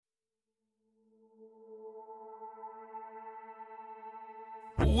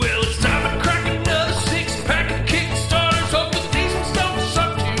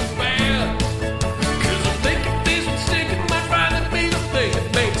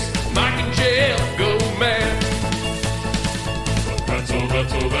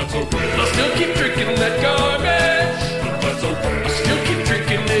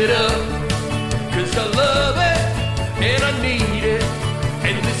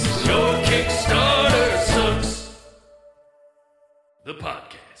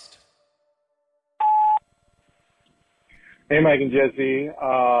Hey, Mike and Jesse.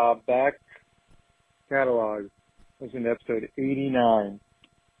 Back catalog. Listen to episode 89.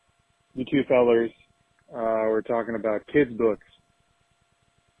 You two fellers were talking about kids' books.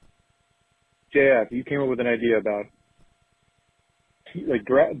 JF, you came up with an idea about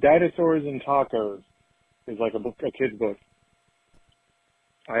dinosaurs and tacos is like a kid's book.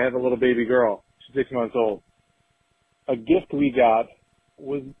 I have a little baby girl. She's 6 months old. A gift we got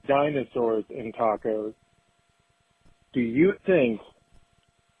was dinosaurs and tacos. Do you think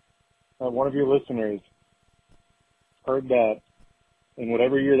that one of your listeners heard that in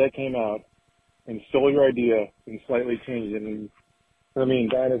whatever year that came out and stole your idea and slightly changed it? And, I mean,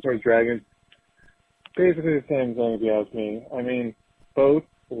 dinosaurs, dragons, basically the same thing if you ask me. I mean, both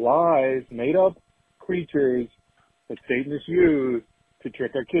lies, made-up creatures that Satanists use to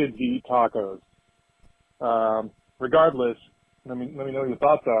trick our kids to eat tacos. Regardless, let me know what your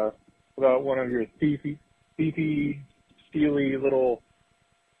thoughts are about one of your thiefy, steely little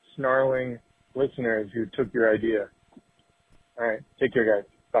snarling listeners who took your idea. All right, take care, guys.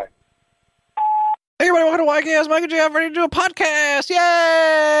 Bye. Hey, everybody, welcome to YKS. Mike and Jeff ready to do a podcast. Yay!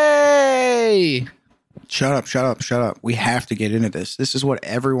 Shut up. We have to get into this. This is what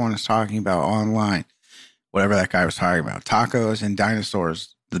everyone is talking about online. Whatever that guy was talking about. Tacos and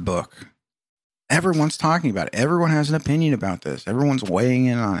dinosaurs, the book. Everyone's talking about it. Everyone has an opinion about this. Everyone's weighing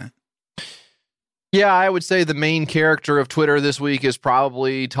in on it. Yeah, I would say the main character of Twitter this week is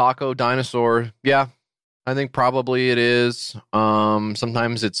probably Taco Dinosaur. Yeah, I think probably it is.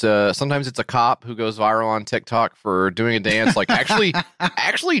 Sometimes it's a cop who goes viral on TikTok for doing a dance. Like actually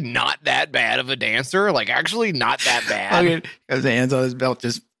not that bad of a dancer. Like actually not that bad. Okay, because the hands on his belt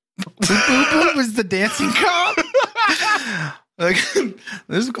just was the dancing cop. Like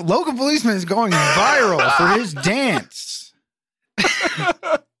this local policeman is going viral for his dance.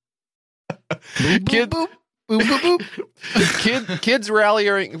 Kids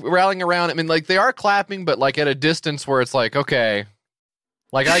rallying around. I mean, like they are clapping, but like at a distance where it's like, okay,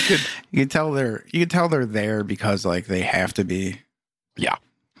 like I could. You can tell they're there because like they have to be. Yeah,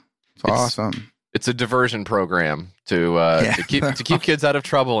 it's awesome. It's a diversion program to keep kids out of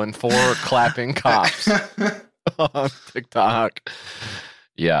trouble and for clapping cops on TikTok.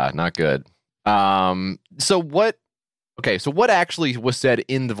 Yeah, not good. So what actually was said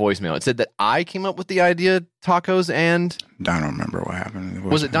in the voicemail? It said that I came up with the idea, tacos and... I don't remember what happened in the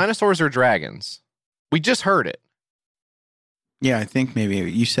voicemail. Was it dinosaurs or dragons? We just heard it. Yeah, I think maybe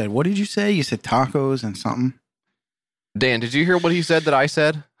you said... What did you say? You said tacos and something? Dan, did you hear what he said that I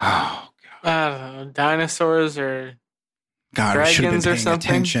said? Oh, God. I don't know. Dinosaurs or dragons or something?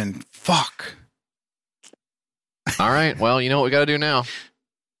 Attention. Fuck. All right. Well, you know what we got to do now.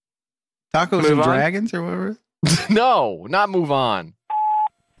 Tacos Move and on? dragons or whatever? No, not move on.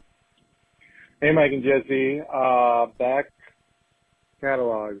 Hey, Mike and Jesse. Back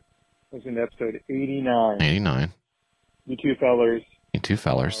catalog. Listen to episode 89. 89. You two fellers. We're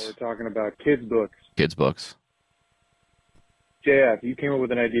talking about kids' books. Kids' books. JF, you came up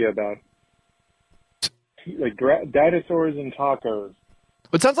with an idea about dinosaurs and tacos.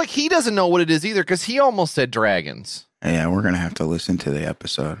 It sounds like he doesn't know what it is either because he almost said dragons. Yeah, we're going to have to listen to the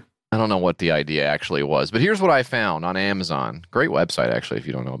episode. I don't know what the idea actually was, but here's what I found on Amazon. Great website, actually, if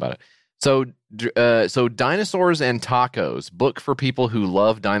you don't know about it. So Dinosaurs and Tacos, book for people who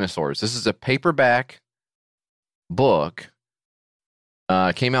love dinosaurs. This is a paperback book.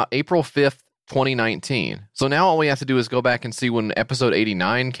 Came out April 5th, 2019. So now all we have to do is go back and see when episode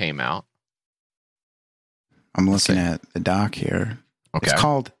 89 came out. I'm looking at the doc here. Okay. It's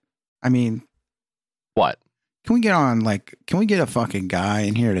called, what? Can we get a fucking guy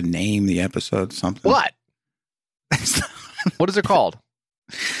in here to name the episode something? What? What is it called?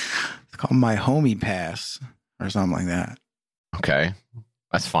 It's called My Homie Pass or something like that. Okay.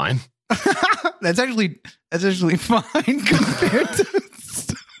 That's fine. That's actually fine compared to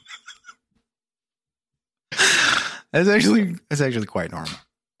That's actually quite normal.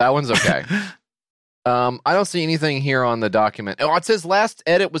 That one's okay. I don't see anything here on the document. Oh, it says last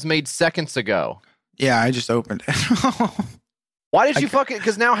edit was made seconds ago. Yeah, I just opened it. Why did you fuck it?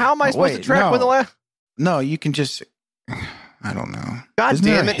 Because now how am I supposed to track when the last... No, you can just... I don't know. God Isn't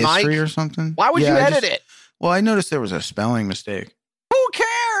damn there it, a history Mike. or something? Why would you edit it? Well, I noticed there was a spelling mistake. Who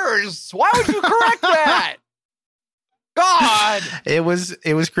cares? Why would you correct that? God! It was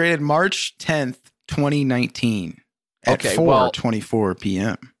created March 10th, 2019 at 4:24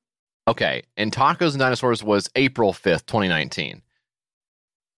 p.m. Okay, and Tacos and Dinosaurs was April 5th, 2019.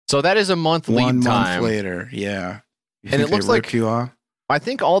 So that is a month lead time. 1 month later, yeah. And it looks like you off? I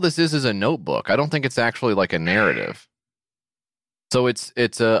think all this is a notebook. I don't think it's actually like a narrative. So it's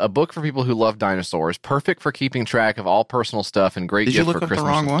a book for people who love dinosaurs, perfect for keeping track of all personal stuff, and great Did you gift look for up Christmas. the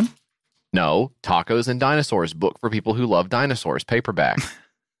wrong one? No, Tacos and Dinosaurs, book for people who love dinosaurs, paperback.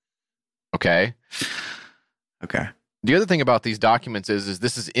 Okay. Okay. The other thing about these documents is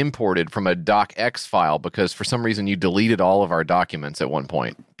this is imported from a docx file because for some reason you deleted all of our documents at one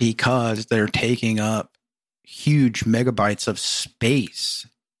point. Because they're taking up huge megabytes of space.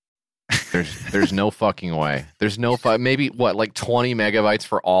 There's no fucking way. There's no maybe what, like 20 megabytes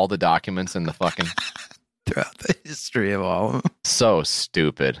for all the documents in the fucking Throughout the history of all of them. so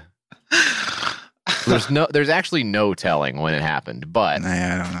stupid. There's actually no telling when it happened, but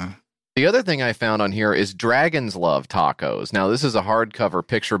I don't know. the other thing I found on here is Dragons Love Tacos. Now, this is a hardcover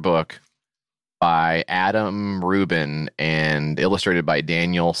picture book by Adam Rubin and illustrated by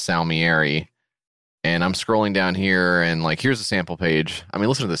Daniel Salmieri. And I'm scrolling down here, and like, here's a sample page. I mean,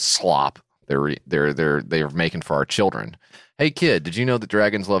 listen to this slop they're making for our children. Hey, kid, did you know that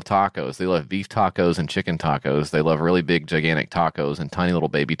dragons love tacos? They love beef tacos and chicken tacos. They love really big, gigantic tacos and tiny little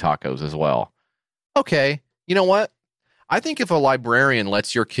baby tacos as well. Okay, you know what? I think if a librarian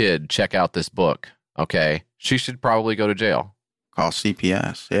lets your kid check out this book, okay, she should probably go to jail. Call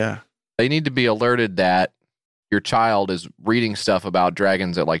CPS, yeah. They need to be alerted that your child is reading stuff about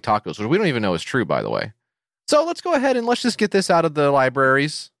dragons that like tacos, which we don't even know is true, by the way. So let's go ahead and let's just get this out of the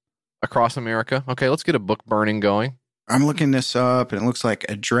libraries across America. Okay, let's get a book burning going. I'm looking this up, and it looks like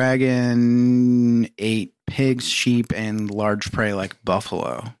a dragon ate pigs, sheep, and large prey like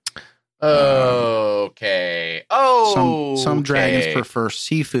buffalo. Okay. Some dragons prefer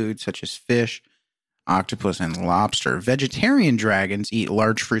seafood such as fish, octopus, and lobster. Vegetarian dragons eat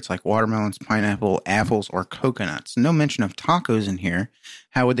large fruits like watermelons, pineapple, apples, or coconuts. No mention of tacos in here.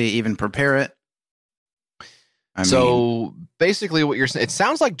 How would they even prepare it? Basically what you're saying, it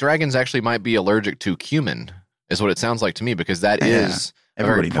sounds like dragons actually might be allergic to cumin, is what it sounds like to me, because that is a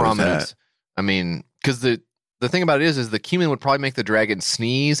very prominent. That. I mean, because the thing about it is the cumin would probably make the dragon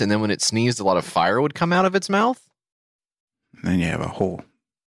sneeze, and then when it sneezed, a lot of fire would come out of its mouth. And then you have a whole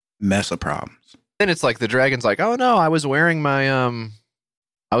mess of problems. Then it's like the dragon's like, "Oh no, I was wearing my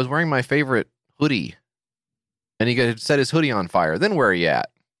favorite hoodie," and he set his hoodie on fire. Then where are you at?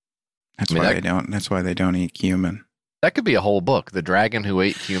 That's why they don't eat cumin. That could be a whole book. The dragon who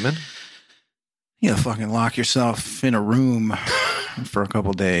ate cumin. You fucking lock yourself in a room for a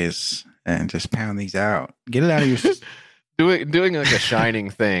couple days and just pound these out. Get it out of your doing like a Shining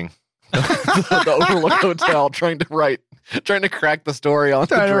thing. the Overlook Hotel, trying to crack the story on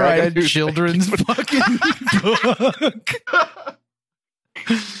the dragon. A children's fucking book.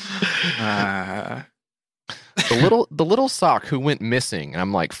 The little sock who went missing.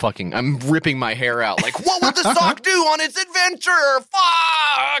 I'm like I'm ripping my hair out. Like, what would the sock do on its adventure?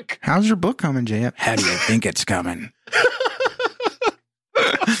 Fuck! How's your book coming, JF? How do you think it's coming?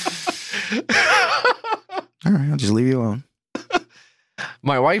 All right, I'll just leave you alone.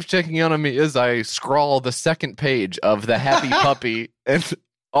 My wife checking in on me as I scrawl the second page of The Happy Puppy, and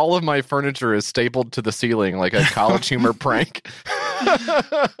all of my furniture is stapled to the ceiling like a College Humor prank.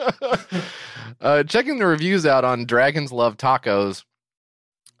 Checking the reviews out on Dragons Love Tacos.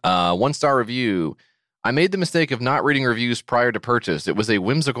 1-star review. I made the mistake of not reading reviews prior to purchase. It was a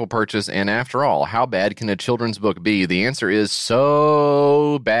whimsical purchase, and after all, how bad can a children's book be? The answer is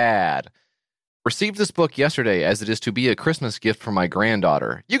so bad. Received this book yesterday as it is to be a Christmas gift for my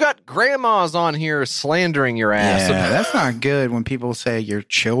granddaughter. You got grandmas on here slandering your ass. Yeah, that's not good when people say your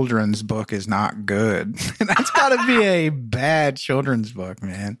children's book is not good. That's got to be a bad children's book,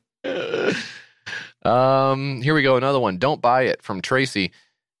 man. Here we go. Another one. Don't buy it, from Tracy.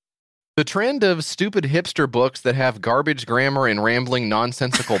 The trend of stupid hipster books that have garbage grammar and rambling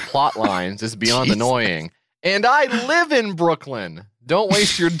nonsensical plot lines is beyond annoying. And I live in Brooklyn. Don't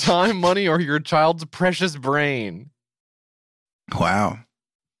waste your time, money, or your child's precious brain. Wow.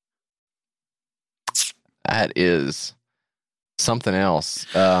 That is something else.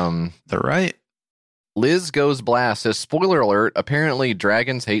 They're right. Liz Goes Blast says, spoiler alert, apparently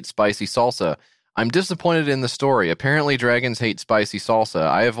dragons hate spicy salsa. I'm disappointed in the story. Apparently dragons hate spicy salsa.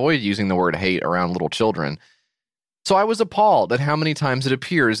 I avoid using the word hate around little children. So I was appalled at how many times it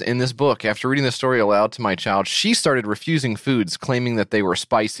appears in this book. After reading the story aloud to my child, she started refusing foods, claiming that they were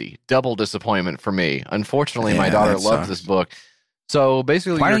spicy. Double disappointment for me. Unfortunately, my daughter loves this book. So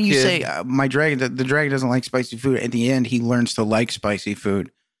basically, why don't you say my dragon? The dragon doesn't like spicy food. At the end, he learns to like spicy food,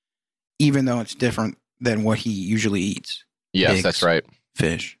 even though it's different than what he usually eats. Yes, Pigs, that's right.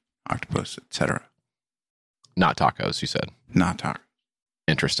 Fish, octopus, etc. Not tacos, you said. Not tacos.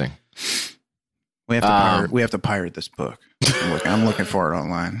 Interesting. We have to pirate this book. I'm looking for it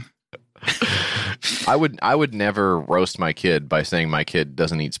online. I would never roast my kid by saying my kid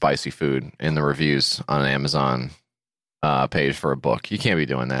doesn't eat spicy food in the reviews on an Amazon page for a book. You can't be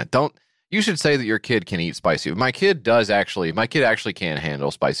doing that. You should say that your kid can eat spicy food. My kid actually can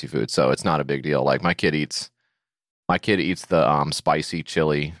handle spicy food, so it's not a big deal. Like my kid eats the spicy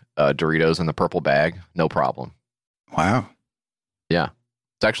chili Doritos in the purple bag, no problem. Wow. Yeah.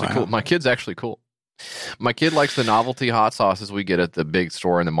 It's actually cool. My kid's actually cool. My kid likes the novelty hot sauces we get at the big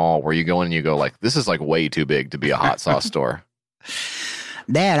store in the mall where you go in and you go like, this is like way too big to be a hot sauce store.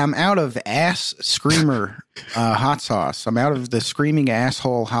 Dad, I'm out of ass screamer hot sauce. I'm out of the screaming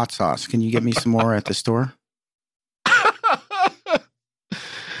asshole hot sauce. Can you get me some more at the store? We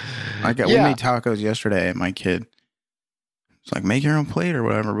made tacos yesterday and my kid was like, make your own plate or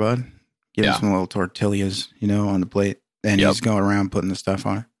whatever, bud. Give him some little tortillas, on the plate. And he's going around putting the stuff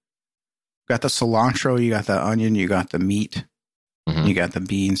on it. Got the cilantro, you got the onion, you got the meat, you got the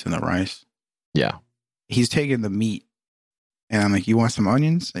beans and the rice. Yeah. He's taking the meat. And I'm like, you want some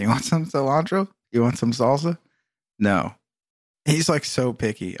onions? You want some cilantro? You want some salsa? No. He's like so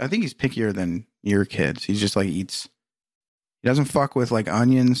picky. I think he's pickier than your kids. He's just like he doesn't fuck with like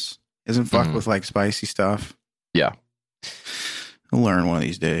onions. Doesn't fuck with like spicy stuff. Yeah. He'll learn one of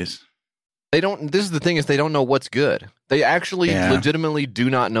these days. This is the thing is they don't know what's good. They actually legitimately do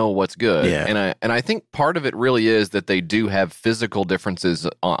not know what's good. Yeah. And I think part of it really is that they do have physical differences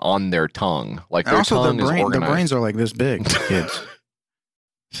on their tongue. Like their tongue is organized. Their brains are like this big, kids.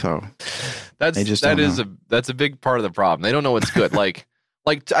 So that's a big part of the problem. They don't know what's good. like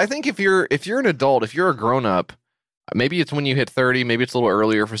I think if you're an adult, if you're a grown up, maybe it's when you hit 30, maybe it's a little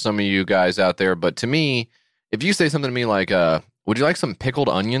earlier for some of you guys out there. But to me, if you say something to me like, would you like some pickled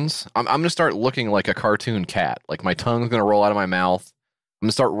onions? I'm going to start looking like a cartoon cat. Like my tongue's going to roll out of my mouth. I'm going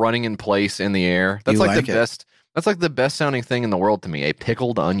to start running in place in the air. That's like the best. That's like the best sounding thing in the world to me, a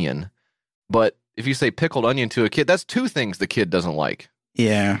pickled onion. But if you say pickled onion to a kid, that's two things the kid doesn't like.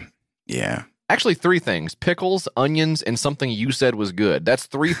 Yeah. Yeah. Actually, three things: pickles, onions, and something you said was good. That's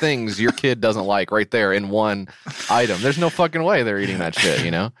three things your kid doesn't like right there in one item. There's no fucking way they're eating that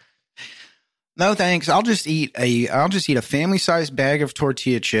shit, No thanks. I'll just eat a family-sized bag of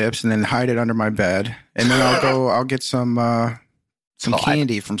tortilla chips and then hide it under my bed. And then I'll get some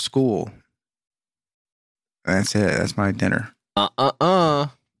candy from school. That's it. That's my dinner. You're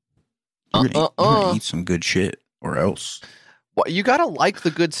gonna eat some good shit or else. Well, you gotta like the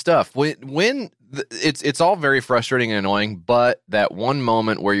good stuff. It's all very frustrating and annoying, but that one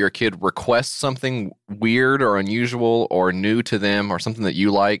moment where your kid requests something weird or unusual or new to them or something that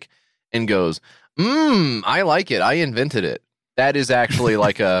you like and goes, I like it. I invented it. That is actually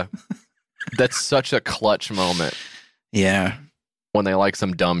that's such a clutch moment. Yeah. When they like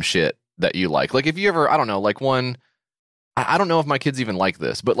some dumb shit that you like. Like if you ever, I don't know, like one, I don't know if my kids even like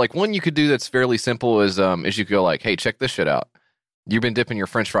this, but like one you could do that's fairly simple is you could go like, hey, check this shit out. You've been dipping your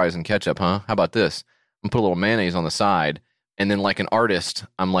French fries in ketchup, huh? How about this? I'm gonna put a little mayonnaise on the side. And then like an artist,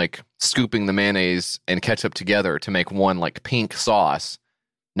 I'm like scooping the mayonnaise and ketchup together to make one like pink sauce.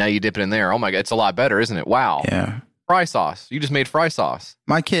 Now you dip it in there. Oh my God, it's a lot better, isn't it? Wow. Yeah. Fry sauce. You just made fry sauce.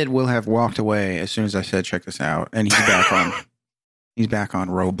 My kid will have walked away as soon as I said, check this out. And he's back on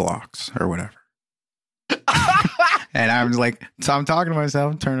Roblox or whatever. And I was like, so I'm talking to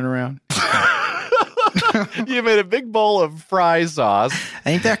myself, turning around. You made a big bowl of fry sauce.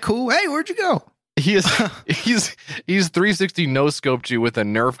 Ain't that cool? Hey, where'd you go? He's 360 no-scoped you with a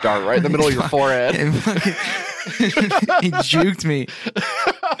Nerf dart right in the middle of your forehead. He juked me.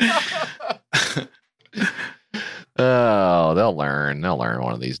 Oh, they'll learn. They'll learn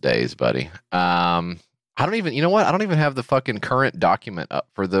one of these days, buddy. I don't even have the fucking current document up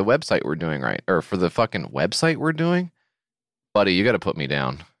for the website we're doing, right? Or for the fucking website we're doing. Buddy, you got to put me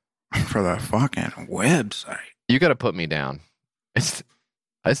down. For the fucking website. You got to put me down. It's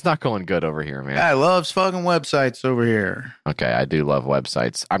not going good over here, man. I loves fucking websites over here. Okay, I do love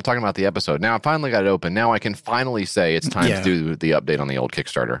websites. I'm talking about the episode. Now I finally got it open. Now I can finally say it's time to do the update on the old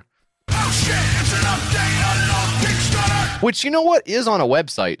Kickstarter. Oh shit, it's an update on an old Kickstarter! Which, you know what, is on a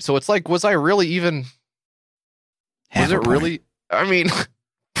website. So it's like, was I really even... Was it really... I mean,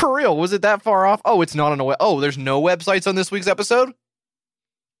 for real, was it that far off? Oh, it's not on a web... Oh, there's no websites on this week's episode?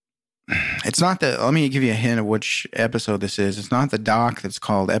 It's not the... Let me give you a hint of which episode this is. It's not the doc that's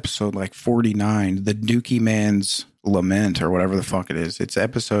called episode like 49, the Dookie Man's Lament or whatever the fuck it is. It's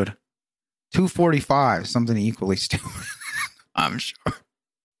episode 245, something equally stupid. I'm sure.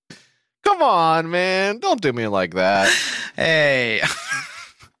 Come on, man. Don't do me like that. Hey.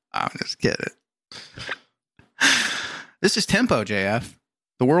 I'm just kidding. This is Tempo, JF,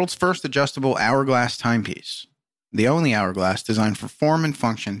 the world's first adjustable hourglass timepiece. the only hourglass designed for form and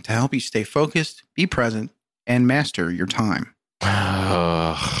function to help you stay focused, be present, and master your time.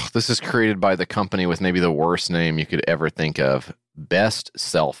 This is created by the company with maybe the worst name you could ever think of. Best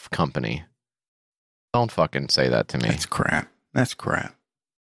Self Company. Don't fucking say that to me. That's crap. That's crap.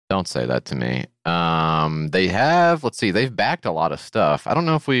 Don't say that to me. They have, let's see, they've backed a lot of stuff. I don't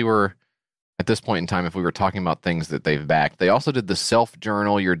know if we were, at this point in time, if we were talking about things that they've backed. They also did the Self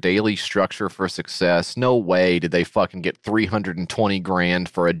Journal, Your Daily Structure for Success. No way did they fucking get $320,000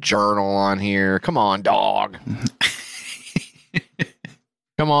 for a journal on here. Come on, dog.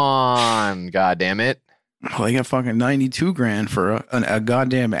 Come on, God damn it. Well, they got fucking $92,000 for a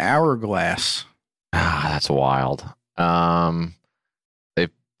goddamn hourglass. Ah, that's wild. They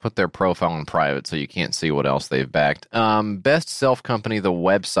put their profile in private, so you can't see what else they've backed. Best Self Company, the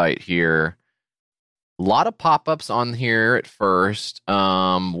website here. A lot of pop-ups on here at first.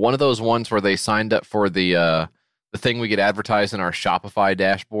 One of those ones where they signed up for the thing we get advertised in our Shopify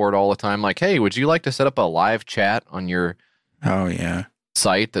dashboard all the time. Like, hey, would you like to set up a live chat on your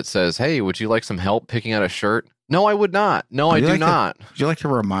site that says, hey, would you like some help picking out a shirt? No, I would not. No, I do not. Would you like to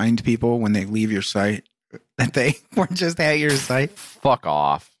remind people when they leave your site that they were just at your site? Fuck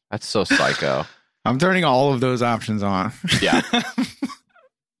off. That's so psycho. I'm turning all of those options on. Yeah.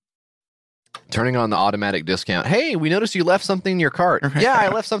 Turning on the automatic discount. Hey, we noticed you left something in your cart. Yeah, I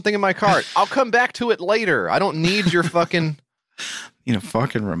left something in my cart. I'll come back to it later. I don't need your fucking...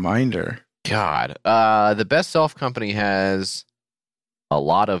 fucking reminder. God. The Best Self Company has a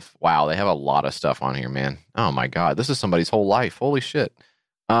lot of... Wow, they have a lot of stuff on here, man. Oh my God. This is somebody's whole life. Holy shit.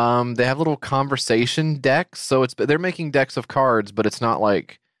 They have little conversation decks. So they're making decks of cards, but it's not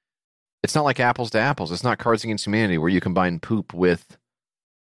like apples to apples. It's not Cards Against Humanity where you combine poop with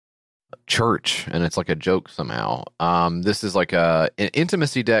church and it's like a joke somehow. This is like an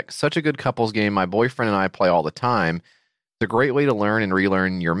intimacy deck. Such a good couples game. My boyfriend and I play all the time. It's a great way to learn and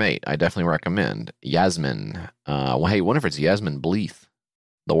relearn your mate. I definitely recommend. Yasmin. Hey, wonder if it's Yasmin Bleeth,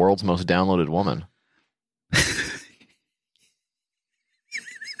 the world's most downloaded woman.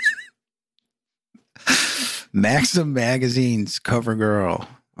 Maxim Magazine's cover girl.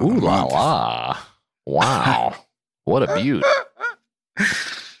 Ooh la la. Wow. What a beaut.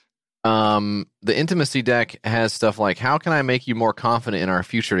 The intimacy deck has stuff like, how can I make you more confident in our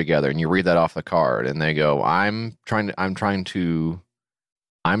future together? And you read that off the card and they go, I'm trying to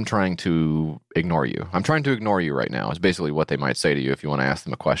ignore you. I'm trying to ignore you right now. Is basically what they might say to you if you want to ask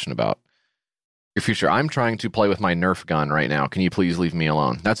them a question about your future. I'm trying to play with my Nerf gun right now. Can you please leave me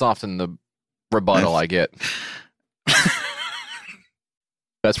alone? That's often the rebuttal I get.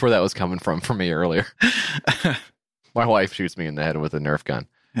 That's where that was coming from for me earlier. My wife shoots me in the head with a Nerf gun.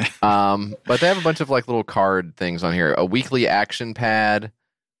 But they have a bunch of like little card things on here. A weekly action pad.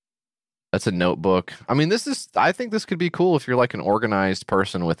 That's a notebook. I mean, I think this could be cool if you're like an organized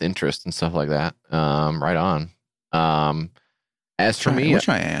person with interest and stuff like that. Right on. As for me, which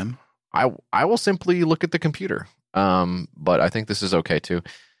I am, I will simply look at the computer. But I think this is okay too.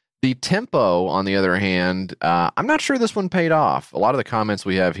 The tempo, on the other hand, I'm not sure this one paid off. A lot of the comments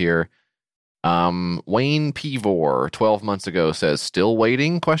we have here, Wayne Pivor 12 months ago says, still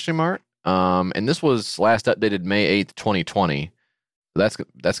waiting, ? And this was last updated May 8th, 2020. That's going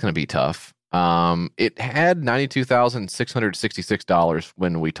to be tough. It had $92,666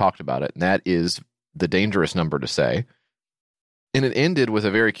 when we talked about it, and that is the dangerous number to say. And it ended with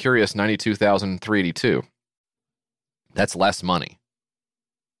a very curious $92,382. That's less money.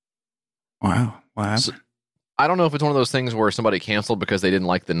 Wow. Wow. So, I don't know if it's one of those things where somebody canceled because they didn't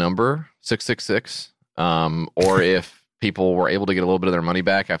like the number 666, or if people were able to get a little bit of their money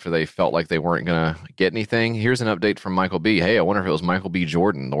back after they felt like they weren't going to get anything. Here's an update from Michael B. Hey, I wonder if it was Michael B.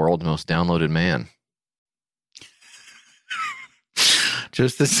 Jordan, the world's most downloaded man.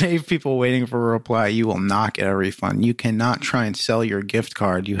 Just to save people waiting for a reply, you will not get a refund. You cannot try and sell your gift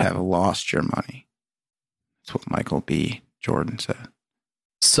card. You have lost your money. That's what Michael B. Jordan said.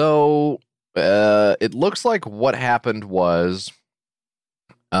 So it looks like what happened was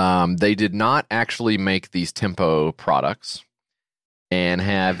they did not actually make these Tempo products and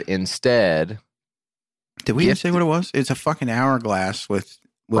have instead... Did we even say what it was? It's a fucking hourglass with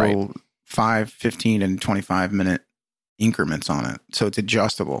little 5, 15, and 25-minute increments on it. So it's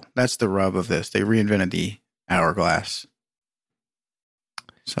adjustable. That's the rub of this. They reinvented the hourglass.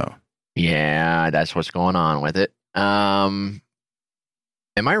 So... yeah, that's what's going on with it.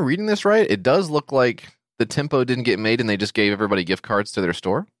 Am I reading this right? It does look like the Tempo didn't get made and they just gave everybody gift cards to their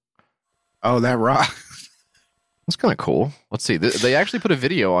store. Oh, that rocks. That's kind of cool. Let's see. They actually put a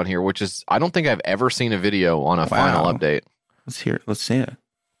video on here, which is, I don't think I've ever seen a video on a final update. Let's hear it. Let's see it.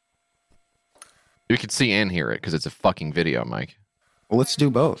 You can see and hear it because it's a fucking video, Mike. Well, let's do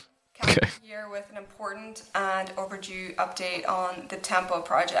both. Okay. Here with an important and overdue update on the Tempo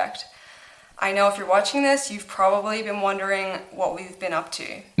project. I know if you're watching this, you've probably been wondering what we've been up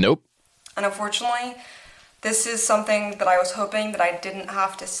to. Nope. And unfortunately, this is something that I was hoping that I didn't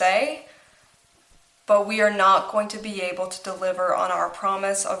have to say, but we are not going to be able to deliver on our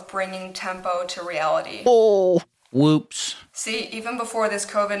promise of bringing Tempo to reality. Oh. Whoops. See, even before this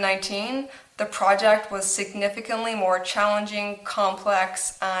COVID-19, the project was significantly more challenging,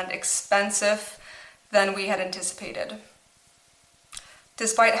 complex, and expensive than we had anticipated.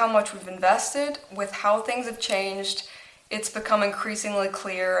 Despite how much we've invested, with how things have changed, it's become increasingly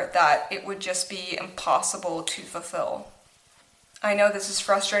clear that it would just be impossible to fulfill. I know this is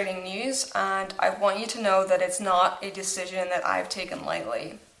frustrating news, and I want you to know that it's not a decision that I've taken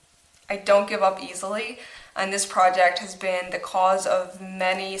lightly. I don't give up easily, and this project has been the cause of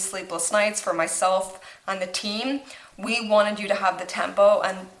many sleepless nights for myself and the team. We wanted you to have the Tempo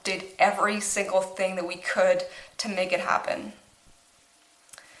and did every single thing that we could to make it happen.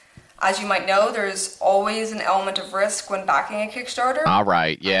 As you might know, there's always an element of risk when backing a Kickstarter. All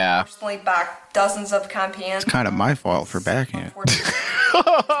right, yeah. I personally backed dozens of campaigns. It's kind of my fault for backing it. It's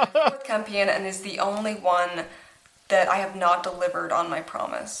my fourth campaign and is the only one that I have not delivered on my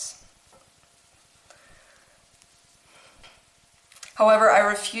promise. However, I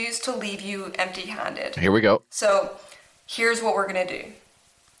refuse to leave you empty-handed. Here we go. So, here's what we're going to do.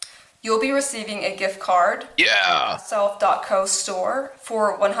 You'll be receiving a gift card Yeah. self.co store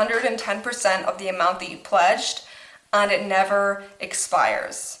for 110% of the amount that you pledged, and it never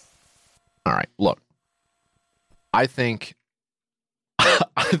expires. All right, look. I think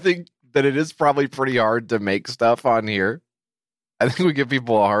that it is probably pretty hard to make stuff on here. I think we give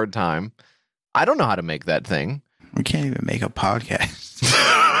people a hard time. I don't know how to make that thing. We can't even make a podcast.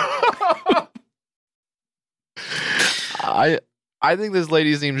 I think this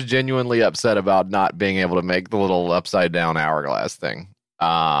lady seems genuinely upset about not being able to make the little upside down hourglass thing.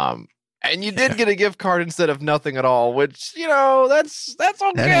 And you did get a gift card instead of nothing at all, which, that's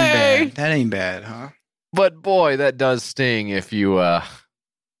okay. That ain't bad, huh? But boy, that does sting if you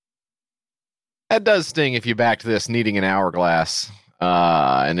backed this needing an hourglass,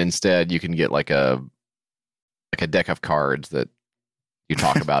 and instead you can get like a deck of cards that you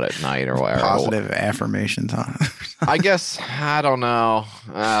talk about at night or whatever. Positive affirmations on it. I guess I don't know.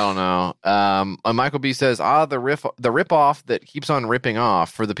 Michael B says, the rip off that keeps on ripping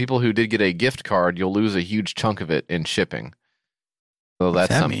off. For the people who did get a gift card, you'll lose a huge chunk of it in shipping. So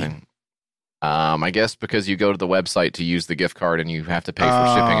that's something. Mean? I guess because you go to the website to use the gift card and you have to pay for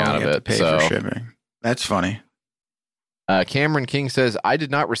shipping out of it. For shipping. That's funny. Cameron King says, I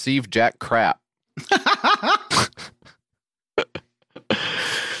did not receive jack crap.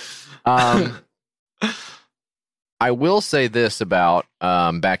 I will say this about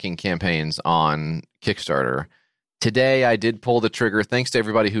backing campaigns on Kickstarter. Today, I did pull the trigger. Thanks to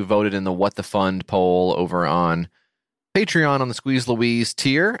everybody who voted in the What the Fund poll over on Patreon on the Squeeze Louise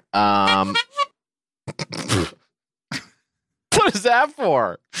tier. What is that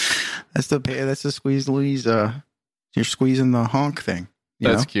for? That's the Squeeze Louise. You're squeezing the honk thing.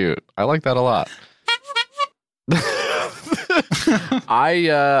 That's cute. I like that a lot.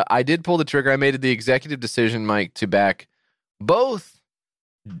 I did pull the trigger. I made the executive decision, Mike, to back both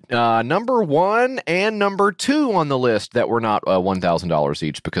number 1 and number 2 on the list that were not $1,000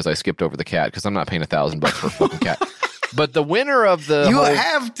 each because I skipped over the cat because I'm not paying $1,000 for a fucking cat. But the winner of the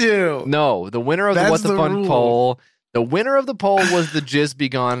have to. No, the winner of the What the Fun poll. The winner of the poll was the Jizz Be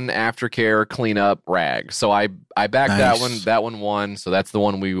Gone aftercare cleanup rag. So I backed that one. That one won. So that's the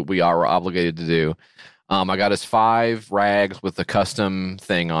one we are obligated to do. I got us 5 rags with the custom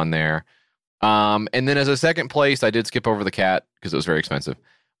thing on there. And then as a second place, I did skip over the cat because it was very expensive.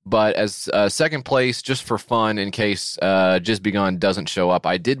 But as second place, just for fun, in case Jizz Be Gone doesn't show up,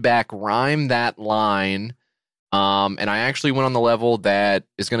 I did back Rhyme That Line. And I actually went on the level that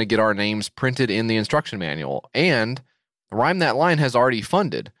is going to get our names printed in the instruction manual. And Rhyme That Line has already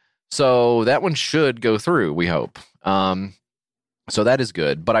funded. So that one should go through, we hope. So that is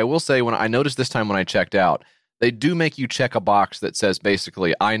good. But I will say, when I noticed this time when I checked out, they do make you check a box that says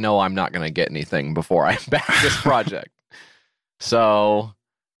basically, I know I'm not going to get anything before I back this project. So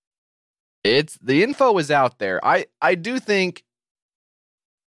the info is out there. I do think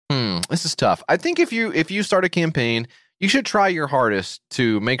this is tough. I think if you start a campaign, you should try your hardest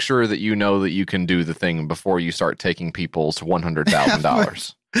to make sure that you know that you can do the thing before you start taking people's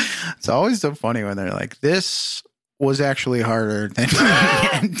 $100,000. It's always so funny when they're like, this was actually harder than we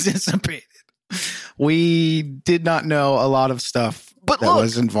anticipated. We did not know a lot of stuff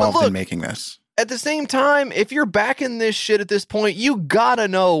was involved in making this. at the same time, if you're backing this shit at this point, you gotta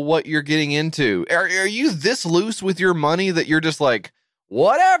know what you're getting into. Are you this loose with your money that you're just like,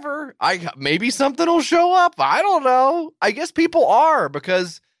 whatever, maybe something will show up? I don't know. I guess people are,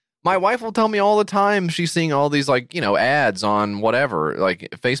 because my wife will tell me all the time she's seeing all these, like, you know, ads on whatever, like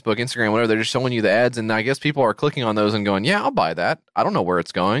Facebook, Instagram, whatever. They're just showing you the ads, and I guess people are clicking on those and going, yeah, I'll buy that. I don't know where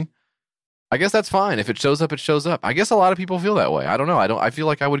it's going. I guess that's fine. If it shows up, it shows up. I guess a lot of people feel that way. I don't know. I feel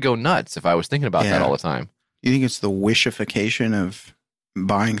like I would go nuts if I was thinking about that all the time. You think it's the wishification of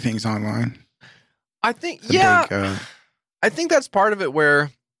buying things online? I think, I think that's part of it, where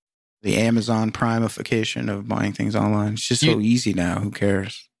the Amazon Primeification of buying things online. It's just so easy now. Who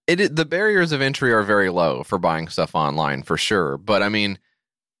cares? The barriers of entry are very low for buying stuff online, for sure. But I mean,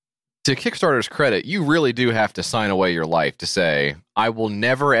 to Kickstarter's credit, you really do have to sign away your life to say, I will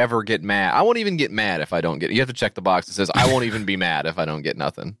never, ever get mad. I won't even get mad if I don't get it. You have to check the box that says, I won't even be mad if I don't get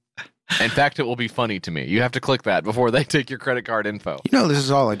nothing. In fact, it will be funny to me. You have to click that before they take your credit card info. You know, this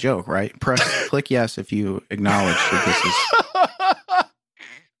is all a joke, right? Click yes if you acknowledge that this is...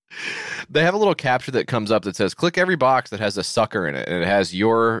 They have a little capture that comes up that says, click every box that has a sucker in it, and it has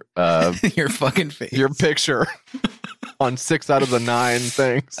your your fucking face, your picture on 6 out of the 9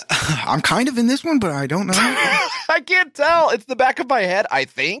 things. I'm kind of in this one, but I don't know. I can't tell. It's the back of my head, I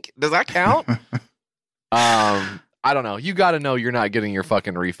think. Does that count? I don't know. You got to know you're not getting your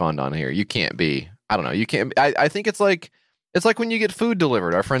fucking refund on here. You can't be. I don't know. You can't. I think it's like when you get food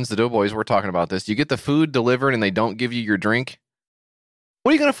delivered. Our friends the Doughboys were talking about this. You get the food delivered and they don't give you your drink. What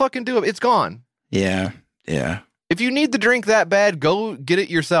are you going to fucking do? It's gone. Yeah. If you need the drink that bad, go get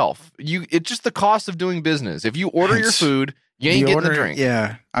it yourself. It's just the cost of doing business. If you order your food, you ain't getting the drink.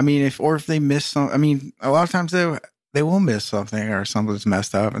 Yeah. I mean, if they miss something, I mean, a lot of times they will miss something or something's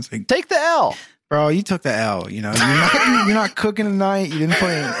messed up. And it's like, take the L. Bro, you took the L. You know, you're not cooking tonight. You didn't put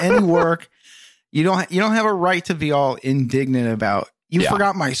in any work. You don't have a right to be all indignant about, you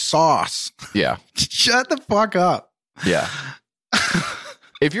forgot my sauce. Yeah. Shut the fuck up. Yeah.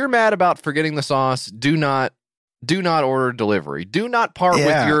 If you're mad about forgetting the sauce, do not order delivery. Do not part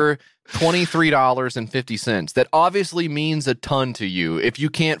with your $23.50. That obviously means a ton to you. If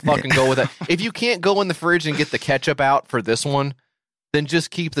you can't fucking go with it, if you can't go in the fridge and get the ketchup out for this one, then just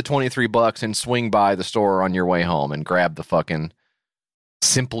keep the $23 and swing by the store on your way home and grab the fucking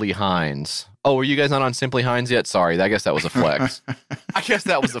Simply Heinz. Oh, are you guys not on Simply Heinz yet? Sorry, I guess that was a flex.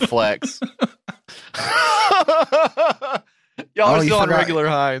 Y'all are still on regular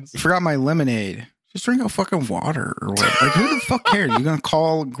Heinz. You forgot my lemonade. Just drink a fucking water or what? Like, who the fuck cares? You gonna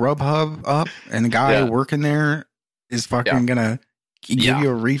call Grubhub up and the guy working there is fucking gonna give you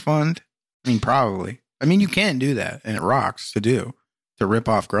a refund? I mean, probably. I mean, you can do that, and it rocks to rip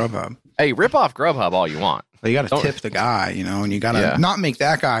off Grubhub. Hey, rip off Grubhub all you want. Well, you got to tip the guy, you know, and you got to not make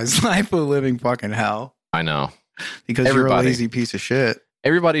that guy's life a living fucking hell. I know. Because you're a lazy piece of shit.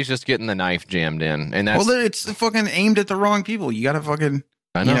 Everybody's just getting the knife jammed in, and that's it's fucking aimed at the wrong people. You got to fucking,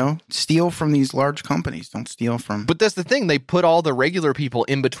 steal from these large companies. Don't steal from. But that's the thing; they put all the regular people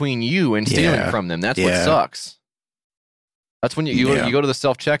in between you and stealing from them. That's what sucks. That's when you go to the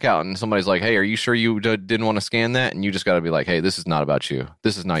self checkout and somebody's like, "Hey, are you sure you didn't want to scan that?" And you just got to be like, "Hey, this is not about you.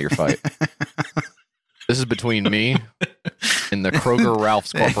 This is not your fight. This is between me and the Kroger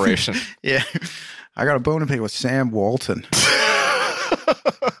Ralph's Corporation." Yeah, I got a bone to pick with Sam Walton.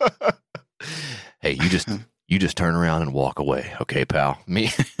 Hey, you just turn around and walk away, okay, pal? Me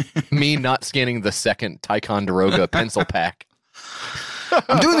not scanning the second Ticonderoga pencil pack.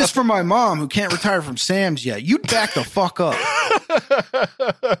 I'm doing this for my mom who can't retire from Sam's yet. You back the fuck up.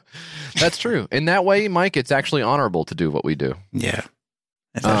 That's true. In that way, Mike, it's actually honorable to do what we do. Yeah,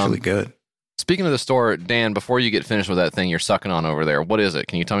 that's actually good. Speaking of the store, Dan, before you get finished with that thing you're sucking on over there, what is it?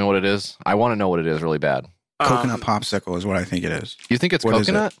 Can you tell me what it is? I want to know what it is really bad. Coconut popsicle is what I think it is. You think it's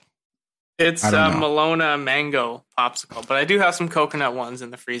coconut? It's Malona mango popsicle, but I do have some coconut ones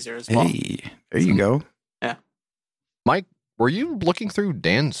in the freezer as well. Hey, there you go. Yeah. Mike, were you looking through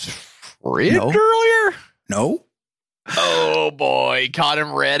Dan's fridge earlier? No. Oh, boy. Caught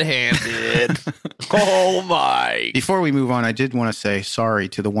him red-handed. Oh, my. Before we move on, I did want to say sorry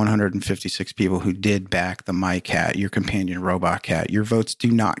to the 156 people who did back the My Cat, your companion robot cat. Your votes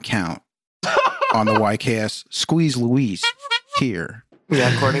do not count on the YKS Squeeze Louise tier.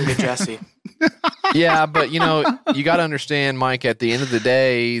 Yeah, according to Jesse. Yeah, but, you got to understand, Mike, at the end of the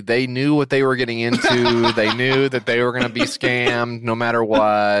day, they knew what they were getting into. They knew that they were going to be scammed no matter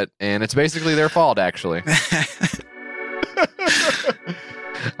what. And it's basically their fault, actually.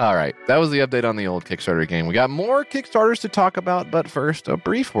 All right. That was the update on the old Kickstarter game. We got more Kickstarters to talk about, but first, a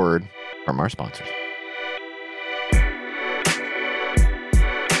brief word from our sponsors.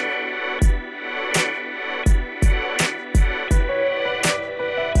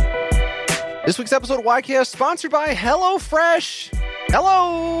 This week's episode of YCast sponsored by HelloFresh.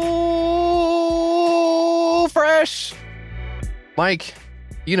 HelloFresh. Mike,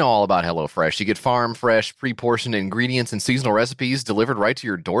 you know all about HelloFresh. You get farm fresh, pre-portioned ingredients and seasonal recipes delivered right to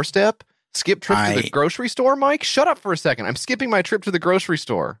your doorstep. Skip trip to the grocery store, Mike? Shut up for a second. I'm skipping my trip to the grocery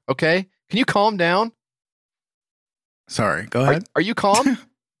store, okay? Can you calm down? Sorry, go ahead. Are you calm?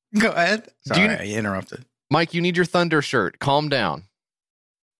 Go ahead. Sorry, I interrupted. Mike, you need your thunder shirt. Calm down.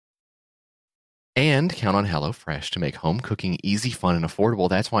 And count on HelloFresh to make home cooking easy, fun, and affordable.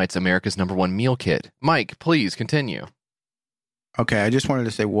 That's why it's America's #1 meal kit. Mike, please continue. Okay, I just wanted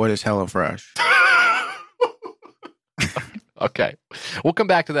to say, what is HelloFresh? Okay, we'll come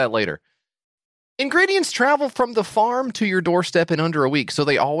back to that later. Ingredients travel from the farm to your doorstep in under a week, so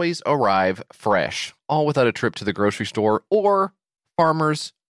they always arrive fresh, all without a trip to the grocery store or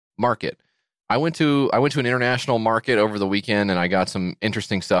farmer's market. I went to an international market over the weekend, and I got some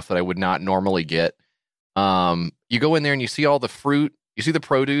interesting stuff that I would not normally get. You go in there and you see all the fruit, you see the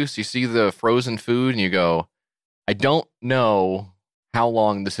produce, you see the frozen food, and you go, I don't know how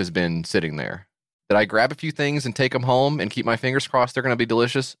long this has been sitting there. Did I grab a few things and take them home and keep my fingers crossed they're going to be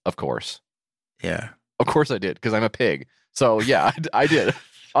delicious? Of course. Yeah. Of course I did, because I'm a pig. So, yeah, I did,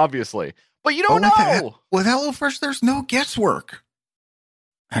 obviously. But you don't know. With HelloFresh, there's no guesswork.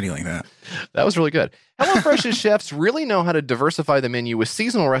 How do you like that? That was really good. HelloFresh's chefs really know how to diversify the menu with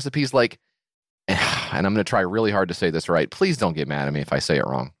seasonal recipes like, and I'm going to try really hard to say this right. Please don't get mad at me if I say it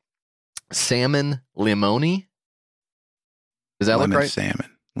wrong. Salmon limoni. Does that look right? Salmon.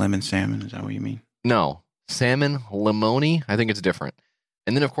 Lemon salmon. Is that what you mean? No. Salmon limoni. I think it's different.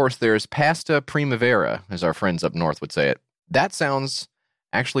 And then, of course, there's pasta primavera, as our friends up north would say it. That sounds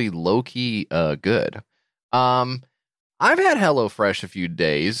actually low-key good. I've had HelloFresh a few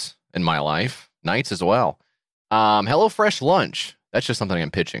days in my life, nights as well. HelloFresh lunch. That's just something I'm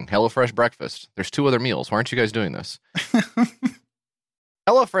pitching. HelloFresh breakfast. There's 2 other meals. Why aren't you guys doing this?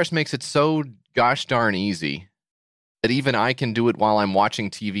 HelloFresh makes it so gosh darn easy that even I can do it while I'm watching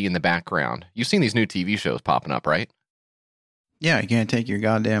TV in the background. You've seen these new TV shows popping up, right? Yeah, you can't take your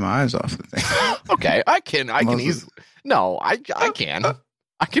goddamn eyes off the thing. Okay, I can easily. No, I can.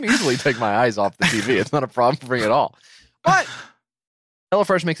 I can easily take my eyes off the TV. It's not a problem for me at all. But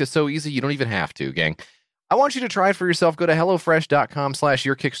HelloFresh makes it so easy you don't even have to, gang. I want you to try it for yourself. Go to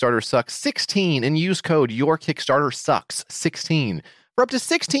HelloFresh.com/YourKickstarterSucks16 and use code YourKickstarterSucks16 for up to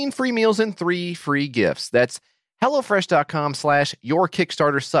 16 free meals and 3 free gifts. That's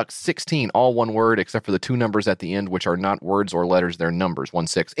HelloFresh.com/YourKickstarterSucks16, all one word, except for the 2 numbers at the end, which are not words or letters, they're numbers,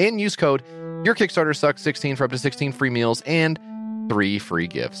 16. And use code YourKickstarterSucks16 for up to 16 free meals and 3 free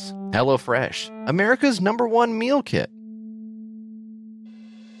gifts. HelloFresh, America's #1 meal kit.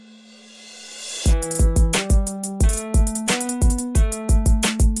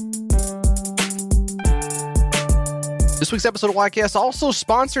 This week's episode of YCast also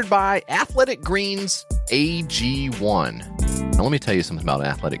sponsored by Athletic Greens AG1. Now, let me tell you something about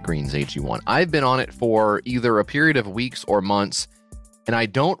Athletic Greens AG1. I've been on it for either a period of weeks or months, and I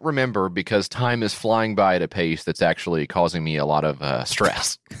don't remember because time is flying by at a pace that's actually causing me a lot of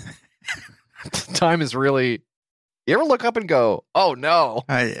stress. Time is really... You ever look up and go, oh, no.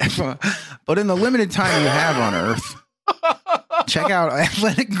 But in the limited time you have on Earth, check out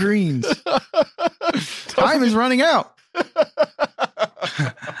Athletic Greens. Time is running out.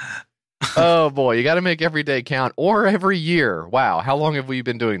 Oh, boy. You got to make every day count, or every year. Wow. How long have we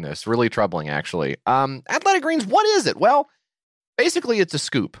been doing this? Really troubling, actually. Athletic Greens, what is it? Well, basically, it's a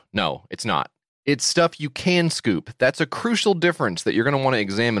scoop. No, it's not. It's stuff you can scoop. That's a crucial difference that you're going to want to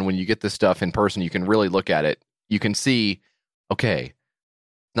examine when you get this stuff in person. You can really look at it. You can see, okay,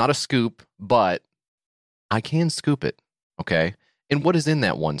 not a scoop, but I can scoop it, okay? And what is in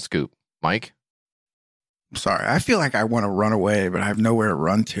that one scoop, Mike? I'm sorry. I feel like I want to run away, but I have nowhere to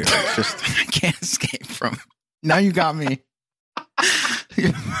run to. It's just, I can't escape from it. Now you got me.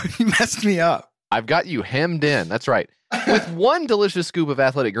 You messed me up. I've got you hemmed in. That's right. With one delicious scoop of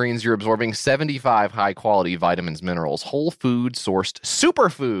Athletic Greens, you're absorbing 75 high-quality vitamins, minerals, whole food-sourced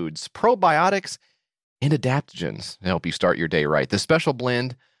superfoods, probiotics, and adaptogens to help you start your day right. This special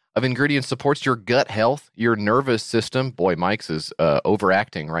blend of ingredients supports your gut health, your nervous system. Boy, Mike's is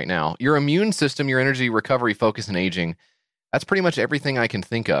overacting right now. Your immune system, your energy, recovery, focus, and aging. That's pretty much everything I can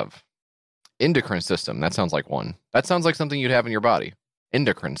think of. Endocrine system. That sounds like one. That sounds like something you'd have in your body.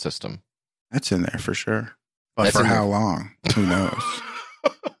 Endocrine system. That's in there for sure. But for how long? Who knows?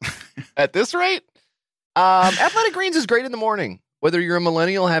 At this rate? Athletic Greens is great in the morning. Whether you're a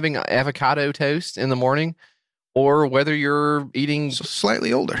millennial having avocado toast in the morning, or whether you're eating... So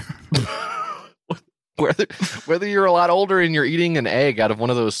slightly older. Whether you're a lot older and you're eating an egg out of one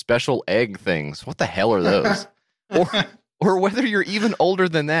of those special egg things. What the hell are those? Or whether you're even older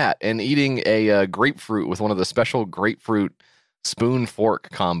than that and eating a grapefruit with one of the special grapefruit spoon fork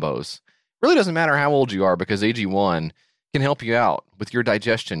combos. Really doesn't matter how old you are, because AG1 can help you out with your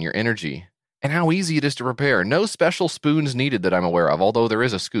digestion, your energy, and how easy it is to prepare. No special spoons needed that I'm aware of, although there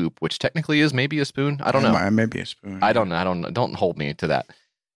is a scoop, which technically is maybe a spoon. I don't know. Maybe a spoon. I don't know. Don't hold me to that.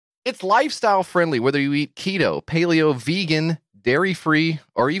 It's lifestyle friendly, whether you eat keto, paleo, vegan, dairy-free,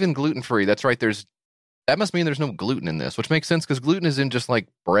 or even gluten-free. That's right. That must mean there's no gluten in this, which makes sense because gluten is in just like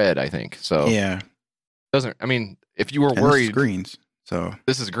bread, I think. So yeah, if you were worried, this is greens. So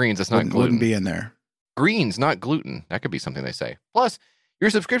this is greens. It's not gluten. Wouldn't be in there. Greens, not gluten. That could be something they say. Plus, your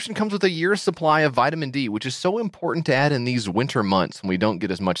subscription comes with a year's supply of vitamin D, which is so important to add in these winter months when we don't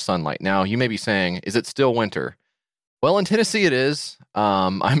get as much sunlight. Now, you may be saying, is it still winter? Well, in Tennessee, it is.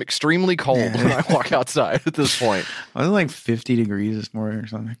 I'm extremely cold when I walk outside at this point. Was it like 50 degrees this morning or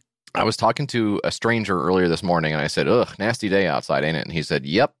something? I was talking to a stranger earlier this morning, and I said, ugh, nasty day outside, ain't it? And he said,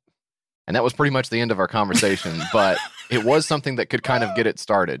 yep. And that was pretty much the end of our conversation, but it was something that could kind of get it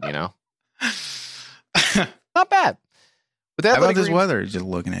started, you know? Not bad. But how about this weather? Just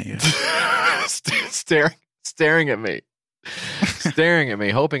looking at you. staring at me. Staring at me,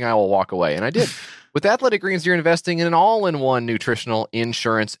 hoping I will walk away. And I did. With Athletic Greens, you're investing in an all-in-one nutritional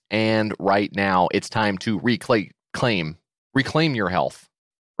insurance, and right now it's time to reclaim your health.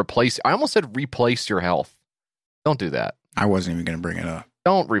 I almost said replace your health. Don't do that. I wasn't even going to bring it up.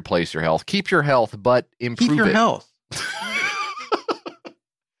 Don't replace your health. Keep your health, but improve it. Keep your health.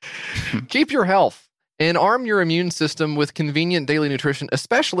 Keep your health and arm your immune system with convenient daily nutrition,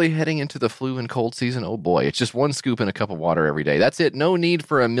 especially heading into the flu and cold season. Oh boy, it's just one scoop in a cup of water every day. That's it. No need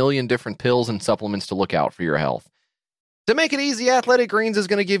for a million different pills and supplements to look out for your health. To make it easy, Athletic Greens is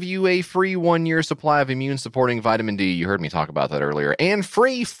going to give you a free 1-year supply of immune-supporting vitamin D. You heard me talk about that earlier. And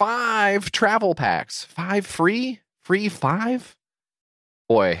free 5 travel packs. 5 free? Free 5?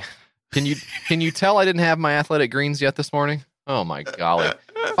 Boy, can you tell I didn't have my Athletic Greens yet this morning? Oh, my golly.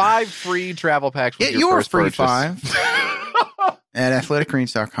 5 free travel packs with your first purchase. Get your free 5 at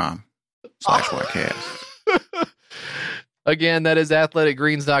athleticgreens.com/YKS. Again, that is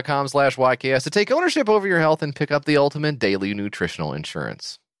athleticgreens.com/YKS to take ownership over your health and pick up the ultimate daily nutritional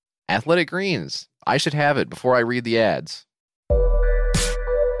insurance. Athletic Greens. I should have it before I read the ads.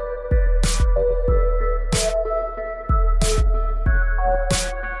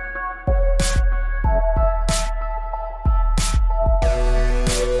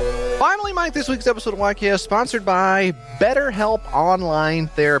 Finally, Mike, this week's episode of YKS is sponsored by BetterHelp Online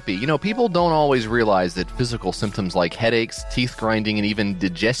Therapy. You know, people don't always realize that physical symptoms like headaches, teeth grinding, and even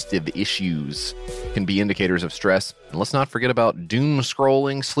digestive issues can be indicators of stress. And let's not forget about doom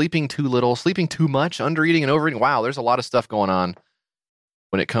scrolling, sleeping too little, sleeping too much, undereating and overeating. Wow, there's a lot of stuff going on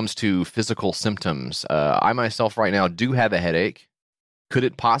when it comes to physical symptoms. I myself right now do have a headache. Could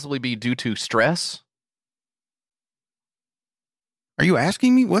it possibly be due to stress? Are you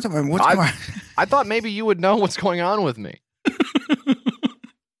asking me? What's going on? I thought maybe you would know what's going on with me.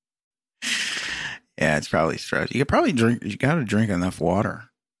 Yeah, it's probably stress. You could probably drink. You got to drink enough water.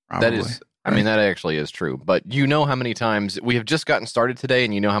 Probably. That is. I mean, that actually is true. But you know how many times we have just gotten started today,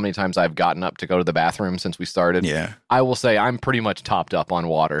 and you know how many times I've gotten up to go to the bathroom since we started. Yeah, I will say I'm pretty much topped up on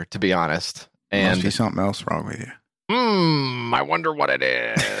water, to be honest. And must be something else wrong with you. I wonder what it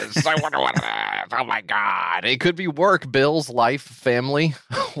is. I wonder what it is. Oh, my God. It could be work, bills, life, family.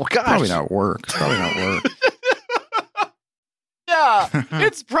 Well, gosh. Probably not work. Probably not work. Yeah,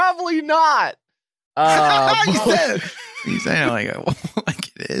 it's probably not. You saying like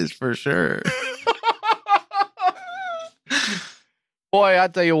it is for sure. Boy, I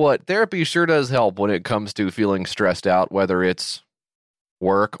tell you what, therapy sure does help when it comes to feeling stressed out, whether it's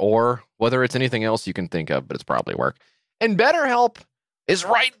work or whether it's anything else you can think of, but it's probably work. And BetterHelp is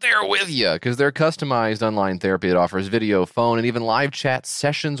right there with you because they're customized online therapy that offers video, phone, and even live chat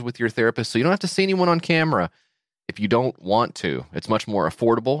sessions with your therapist, so you don't have to see anyone on camera if you don't want to. It's much more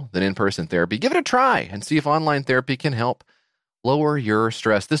affordable than in-person therapy. Give it a try and see if online therapy can help lower your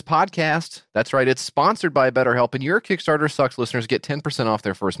stress. This podcast, that's right, it's sponsored by BetterHelp, and your Kickstarter Sucks listeners get 10% off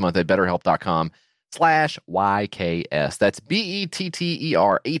their first month at BetterHelp.com/YKS. That's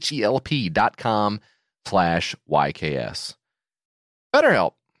BetterHelp.com/YKS.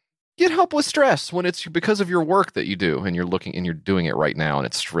 BetterHelp. Get help with stress when it's because of your work that you do, and you're doing it right now, and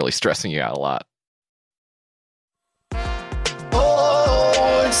it's really stressing you out a lot.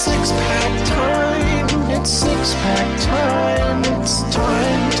 Oh, it's six-pack time. It's six-pack time. It's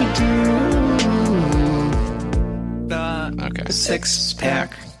time to do the Okay.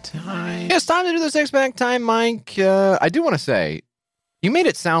 six-pack time. It's time to do the six-pack time, Mike. I do want to say, you made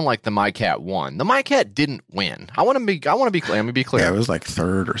it sound like the My Cat won. The My Cat didn't win. I want to be clear. Let me be clear. Yeah, it was like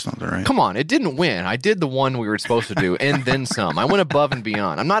third or something, right? Come on, it didn't win. I did the one we were supposed to do, and then some. I went above and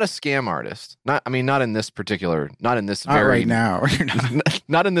beyond. I'm not a scam artist. Not in this particular. Not in this very. Right now.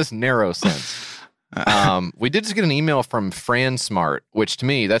 Not in this narrow sense. We did just get an email from Fran Smart, which to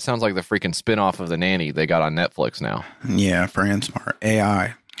me that sounds like the freaking spinoff of The Nanny they got on Netflix now. Yeah, Fran Smart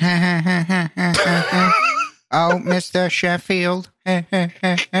AI. Oh, Mr. Sheffield. I'd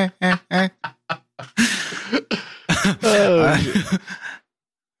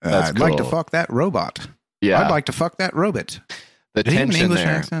like to fuck that robot. Yeah, I'd like to fuck that robot. The Did he have an tension English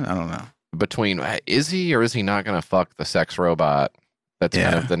there accent? I don't know. between is he or is he not going to fuck the sex robot? That's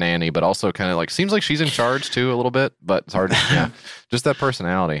kind of the nanny, but also kind of like seems like she's in charge too a little bit, but it's hard. Just that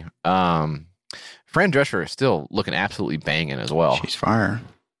personality. Fran Drescher is still looking absolutely banging as well. She's fire.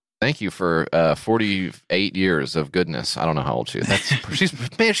 Thank you for 48 years of goodness. I don't know how old she is.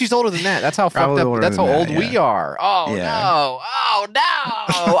 She's older than that. That's how fucked up. That's how old we are. Oh no! Oh no!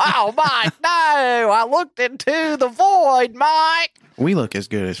 Oh Mike! No! I looked into the void, Mike. We look as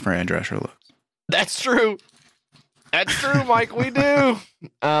good as Fran Drescher looks. That's true. That's true, Mike. We do.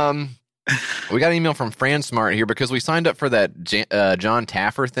 We got an email from Fran Smart here because we signed up for that John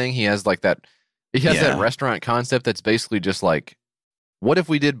Taffer thing. He has like that. He has that restaurant concept that's basically just like, what if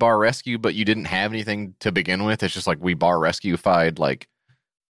we did bar rescue, but you didn't have anything to begin with? It's just like we bar rescue-fied like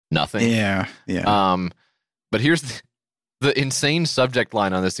nothing. Yeah. But here's the insane subject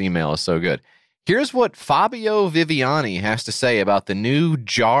line on this email is so good. Here's what Fabio Viviani has to say about the new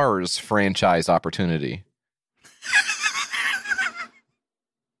Jars franchise opportunity.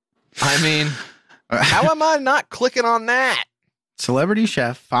 I mean, how am I not clicking on that? Celebrity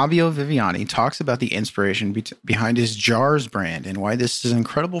chef Fabio Viviani talks about the inspiration behind his Jars brand and why this is an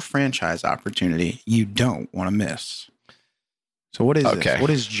incredible franchise opportunity you don't want to miss. So what is this?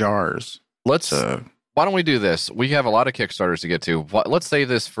 What is Jars? Why don't we do this? We have a lot of Kickstarters to get to. Let's save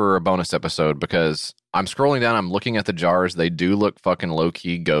this for a bonus episode because I'm scrolling down. I'm looking at the Jars. They do look fucking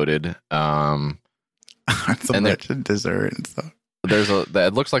low-key goated. And there's dessert and stuff.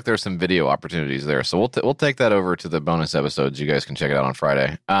 It looks like there's some video opportunities there, so we'll take that over to the bonus episodes. You guys can check it out on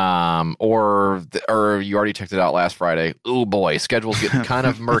Friday, or you already checked it out last Friday. Oh boy, schedule's getting kind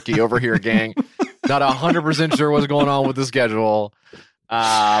of murky over here, gang. Not 100% sure what's going on with the schedule.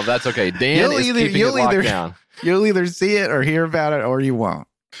 That's okay. Dan is keeping it locked down. You'll either see it or hear about it, or you won't,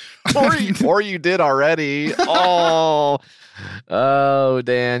 or you did already. Oh,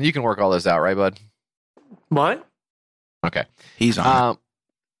 Dan, you can work all this out, right, bud? What? Okay. He's on.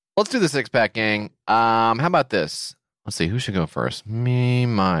 Let's do the six-pack, gang. How about this? Let's see. Who should go first? Me,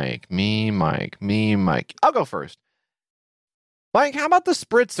 Mike. I'll go first. Mike, how about the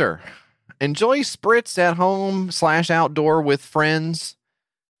spritzer? Enjoy spritz at home / outdoor with friends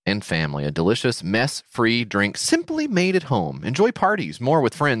and family. A delicious, mess-free drink simply made at home. Enjoy parties more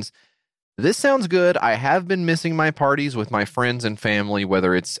with friends. This sounds good. I have been missing my parties with my friends and family,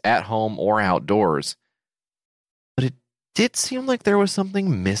 whether it's at home or outdoors. But it did seem like there was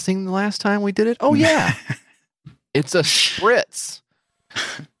something missing the last time we did it. Oh, yeah. It's a spritz.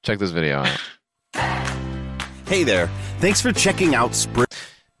 Check this video out. Hey there. Thanks for checking out Spritz.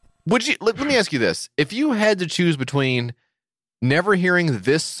 Let me ask you this. If you had to choose between never hearing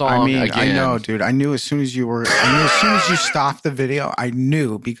this song again. I know, dude. I knew as soon as you stopped the video, I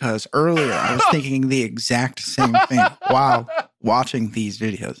knew because earlier I was thinking the exact same thing while watching these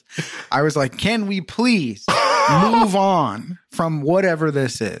videos. I was like, can we please move on from whatever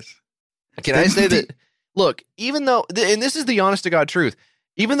this is? Can I say that? Look, even though, and this is the honest to God truth,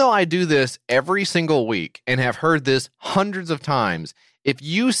 even though I do this every single week and have heard this hundreds of times, if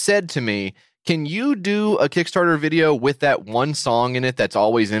you said to me, can you do a Kickstarter video with that one song in it that's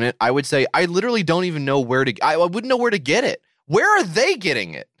always in it? I would say, I literally don't even know I wouldn't know where to get it. Where are they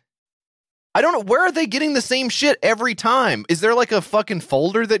getting it? I don't know. Where are they getting the same shit every time? Is there like a fucking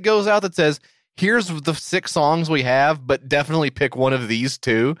folder that goes out that says, here's the 6 songs we have, but definitely pick one of these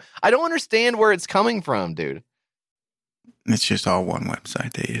 2? I don't understand where it's coming from, dude. It's just all one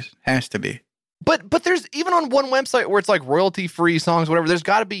website they use. Has to be. But there's even on one website where it's like royalty-free songs, whatever, there's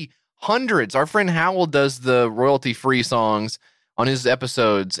got to be hundreds. Our friend Howell does the royalty-free songs on his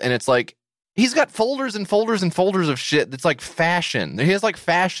episodes, and it's like he's got folders and folders and folders of shit that's like fashion. He has like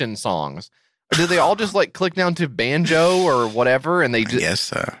fashion songs. Or do they all just like click down to banjo or whatever? And they just, yes,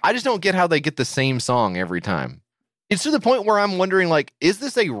 sir. I just don't get how they get the same song every time. It's to the point where I'm wondering, like, is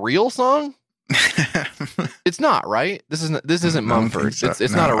this a real song? It's not, right? This isn't Mumford. So.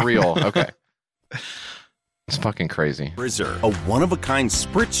 It's not a real. Okay. It's fucking crazy. Sprizzer, a one-of-a-kind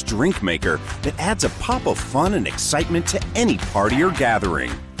spritz drink maker that adds a pop of fun and excitement to any party or gathering.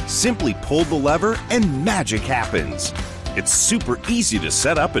 Simply pull the lever and magic happens. It's super easy to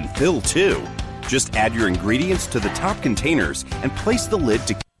set up and fill too. Just add your ingredients to the top containers and place the lid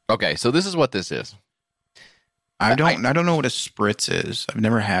to... Okay, so this is what this is. I don't know what a spritz is. I've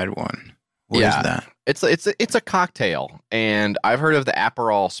never had one. What is that? It's a cocktail, and I've heard of the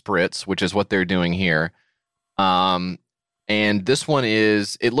Aperol spritz, which is what they're doing here. And this one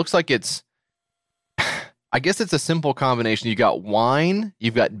is, it looks like it's, I guess it's a simple combination. You got wine,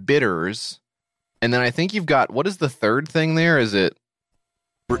 you've got bitters, and then I think you've got, what is the third thing there? Is it?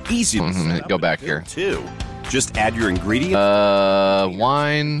 For easy to set up go back and here. Too. Just add your ingredients.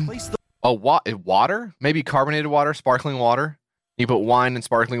 Wine. Water? Maybe carbonated water, sparkling water. You put wine and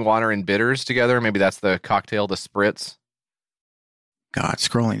sparkling water and bitters together. Maybe that's the cocktail, the spritz. God,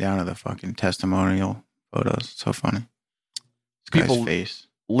 scrolling down to the fucking testimonial photos. So funny. This People guy's face.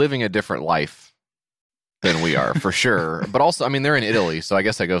 living a different life than we are, for sure. But also, I mean, they're in Italy, so I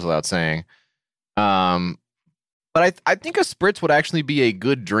guess that goes without saying. But I think a spritz would actually be a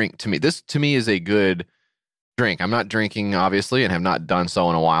good drink to me. This, to me, is a good drink. I'm not drinking, obviously, and have not done so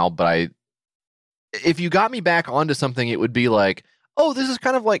in a while, but if you got me back onto something, it would be like, oh, this is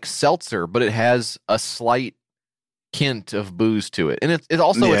kind of like seltzer, but it has a slight hint of booze to it. And it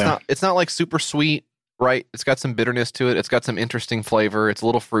also, it's not like super sweet, right? It's got some bitterness to it. It's got some interesting flavor. It's a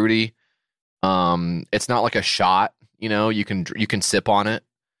little fruity. It's not like a shot, you know, you can sip on it.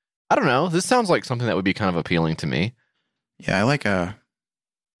 I don't know. This sounds like something that would be kind of appealing to me. Yeah, I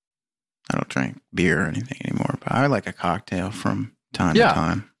don't drink beer or anything anymore, but I like a cocktail from time to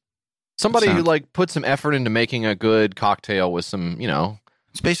time. Somebody who like put some effort into making a good cocktail with some, you know.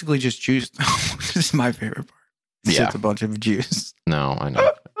 It's basically just juice. This is my favorite part. It's just a bunch of juice. No, I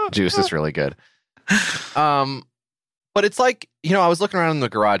know. Juice is really good. But it's like, you know, I was looking around in the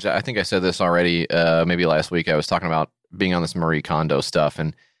garage. I think I said this already, maybe last week. I was talking about being on this Marie Kondo stuff,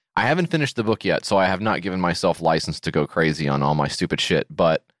 and I haven't finished the book yet, so I have not given myself license to go crazy on all my stupid shit.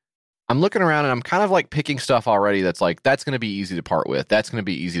 But I'm looking around and I'm kind of like picking stuff already that's like, that's going to be easy to part with. That's going to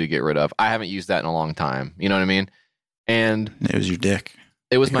be easy to get rid of. I haven't used that in a long time. You know what I mean? And it was your dick.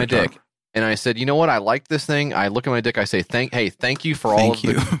 It was my dick. And I said, you know what? I like this thing. I look at my dick. I say, thank you for all of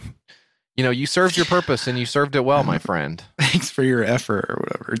the, you know, you served your purpose and you served it well, my friend. Thanks for your effort or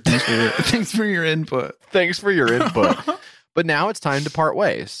whatever. Thanks for your input. Thanks for your input. But now it's time to part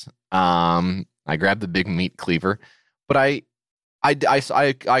ways. I grabbed the big meat cleaver, but I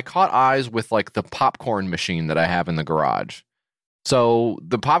caught eyes with like the popcorn machine that I have in the garage. So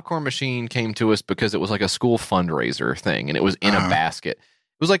the popcorn machine came to us because it was like a school fundraiser thing, and it was in a basket.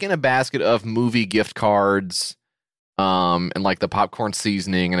 It was like in a basket of movie gift cards, and like the popcorn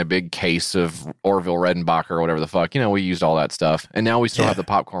seasoning and a big case of Orville Redenbacher or whatever the fuck. You know, we used all that stuff, and now we still have the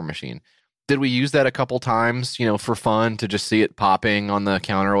popcorn machine. Did we use that a couple times, you know, for fun to just see it popping on the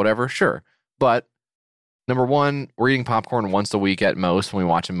counter or whatever? Sure. But number one, we're eating popcorn once a week at most when we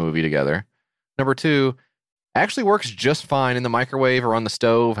watch a movie together. Number two, actually works just fine in the microwave or on the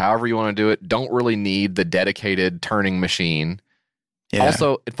stove, however you want to do it. Don't really need the dedicated turning machine. Yeah.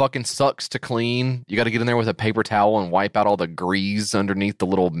 Also, it fucking sucks to clean. You got to get in there with a paper towel and wipe out all the grease underneath the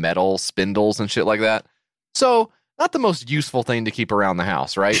little metal spindles and shit like that. So, not the most useful thing to keep around the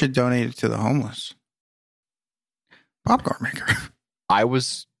house, right? You should donate it to the homeless. Popcorn maker. I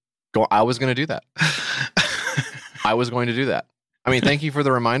was going to do that. I was going to do that. I mean, thank you for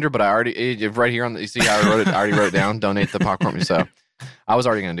the reminder, but I already, right here on the, you see how I wrote it? I already wrote it down. Donate the popcorn. So I was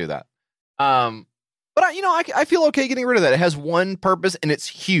already going to do that. But I feel okay getting rid of that. It has one purpose and it's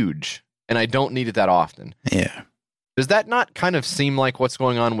huge and I don't need it that often. Yeah. Does that not kind of seem like what's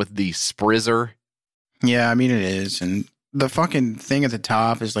going on with the Sprizzer? Yeah, I mean, it is. And the fucking thing at the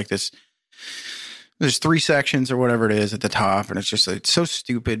top is like this. There's 3 sections or whatever it is at the top. And it's so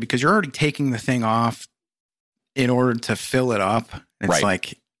stupid because you're already taking the thing off in order to fill it up. It's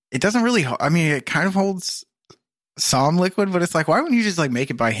like, it doesn't really, I mean, it kind of holds some liquid, but it's like, why wouldn't you just like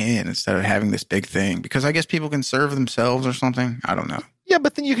make it by hand instead of having this big thing? Because I guess people can serve themselves or something. I don't know. Yeah,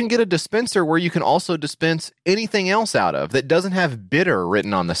 but then you can get a dispenser where you can also dispense anything else out of that doesn't have bitter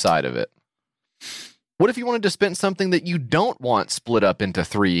written on the side of it. What if you want to dispense something that you don't want split up into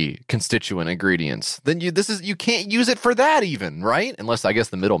 3 constituent ingredients? Then you can't use it for that even, right? Unless I guess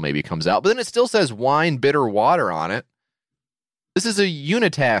the middle maybe comes out. But then it still says wine, bitter, water on it. This is a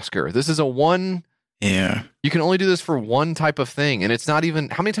unitasker. This is a one. Yeah. You can only do this for one type of thing. And it's not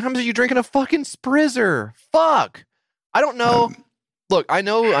even, how many times are you drinking a fucking Sprizzer? Fuck. I don't know. Look, I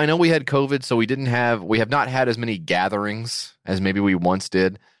know we had COVID, so we have not had as many gatherings as maybe we once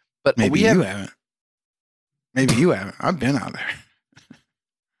did. But maybe you haven't. Maybe you haven't. I've been out there.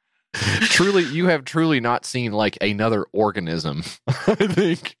 Truly, you have truly not seen like another organism, I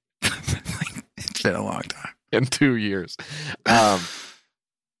think. It's been a long time. In 2 years.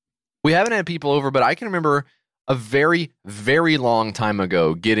 We haven't had people over, but I can remember a very, very long time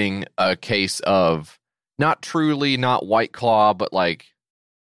ago getting a case of not White Claw, but like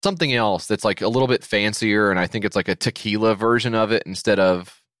something else that's like a little bit fancier, and I think it's like a tequila version of it instead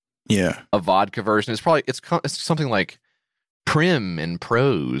of a vodka version. It's something like Prim and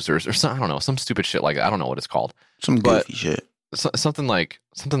Pros or some, I don't know, some stupid shit like that. I don't know what it's called. Some goofy shit. Something like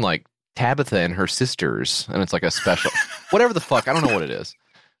Tabitha and her sisters, and it's like a special whatever the fuck. I don't know what it is.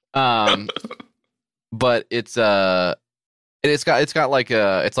 But it's got like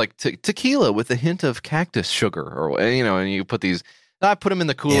it's like tequila with a hint of cactus sugar, or and you put these. I put them in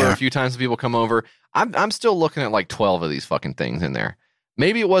the cooler a few times when people come over. I'm still looking at like 12 of these fucking things in there.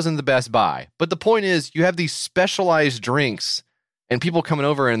 Maybe it wasn't the best buy, but the point is you have these specialized drinks and people coming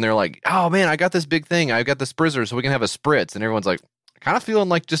over and they're like, oh man, I got this big thing. I got the spritzer so we can have a spritz. And everyone's like, kind of feeling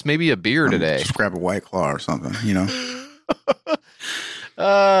like just maybe a beer today. Just grab a White Claw or something,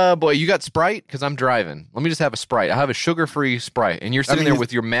 Boy, you got Sprite? Because I'm driving. Let me just have a Sprite. I have a sugar-free Sprite. And you're sitting there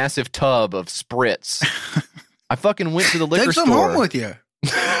with your massive tub of spritz. I fucking went to the liquor store. Take some home with you.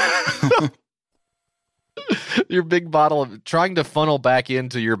 Your big bottle of trying to funnel back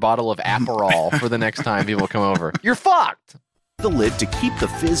into your bottle of Aperol for the next time people come over. You're fucked. The lid to keep the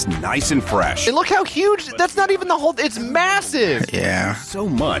fizz nice and fresh. And look how huge. That's not even the whole. It's massive. Yeah. So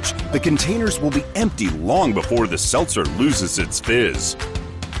much, the containers will be empty long before the seltzer loses its fizz.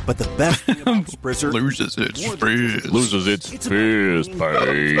 But the best thing about Spritzer loses its fizz. Loses its fizz,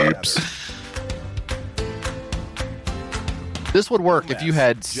 babes. This would work if you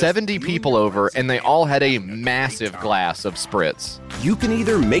had 70 people over and they all had a massive glass of spritz. You can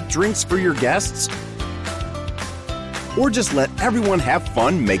either make drinks for your guests or just let everyone have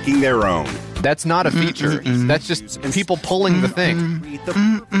fun making their own. That's not a feature. That's just people pulling the thing.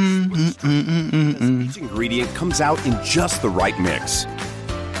 Each ingredient comes out in just the right mix.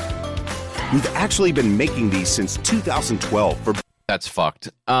 We've actually been making these since 2012 for... That's fucked.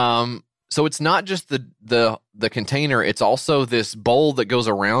 So it's not just the container, it's also this bowl that goes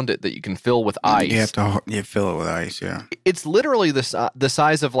around it that you can fill with ice. You have to fill it with ice, yeah. It's literally the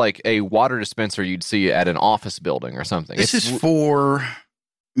size of like a water dispenser you'd see at an office building or something. This is for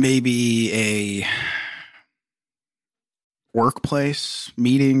maybe a workplace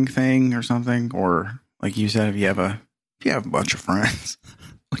meeting thing or something, or like you said, if you have a bunch of friends,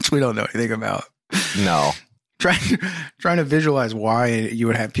 which we don't know anything about. No. Trying to visualize why you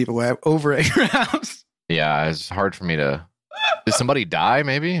would have people over at your house. Yeah, it's hard for me to... Did somebody die,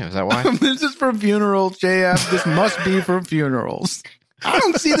 maybe? Is that why? This is for funerals, JF. This must be for funerals. I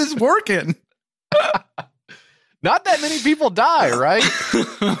don't see this working. Not that many people die, right?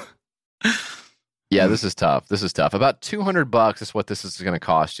 Yeah, this is tough. About $200 is what this is going to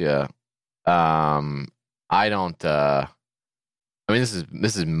cost you. I don't... I mean,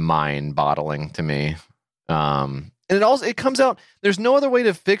 this is mind-boggling to me. And it comes out, there's no other way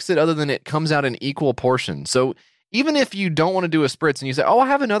to fix it other than it comes out in equal portions. So even if you don't want to do a spritz and you say, oh, I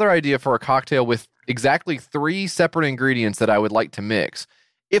have another idea for a cocktail with exactly 3 separate ingredients that I would like to mix.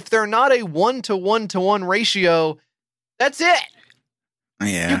 If they're not a 1-to-1-to-1 ratio, that's it.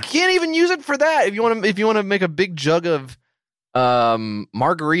 Yeah. You can't even use it for that. If you want to make a big jug of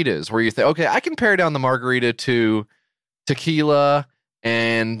margaritas where you think, okay, I can pare down the margarita to tequila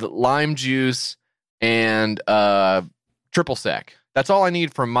and lime juice and triple sec. That's all I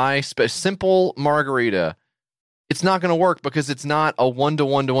need for my simple margarita. It's not going to work because it's not a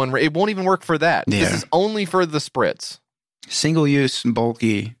 1-to-1-to-1. It won't even work for that. Yeah. This is only for the spritz. Single-use and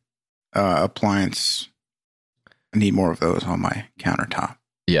bulky appliance. I need more of those on my countertop.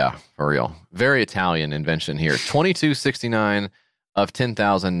 Yeah, for real. Very Italian invention here. $22.69 of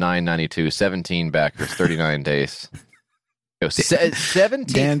 $10,992. 17 backers, 39 days.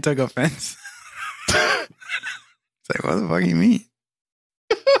 17. Dan took offense. It's like, what the fuck do you mean?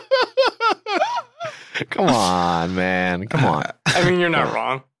 Come on, man. Come on. I mean, you're not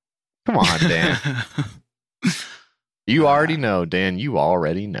wrong. Come on, Dan. You already know, Dan. You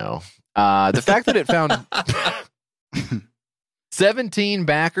already know. The fact that it found 17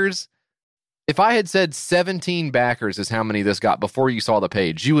 backers. If I had said 17 backers is how many this got before you saw the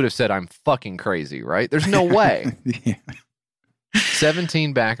page, you would have said I'm fucking crazy, right? There's no way. Yeah.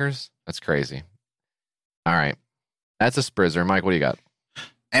 17 backers? That's crazy. All right. That's a spritzer. Mike, what do you got?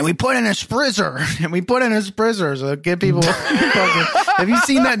 And we put in a spritzer. So get people. Have you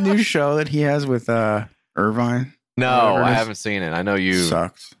seen that new show that he has with Irvine? No, I haven't seen it. I know you.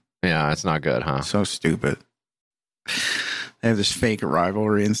 Sucks. Yeah, it's not good, huh? So stupid. They have this fake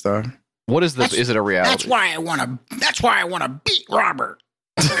rivalry and stuff. What is this? Is it a reality? That's why I want to beat Robert.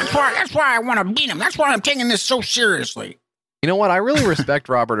 That's why I want to beat him. That's why I'm taking this so seriously. You know what? I really respect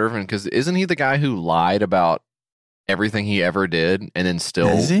Robert Irvin because isn't he the guy who lied about everything he ever did and then still?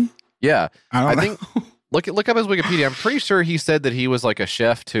 Is he? Yeah, I think look up his Wikipedia. I'm pretty sure he said that he was like a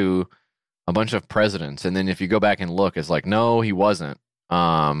chef to a bunch of presidents, and then if you go back and look, it's like no, he wasn't.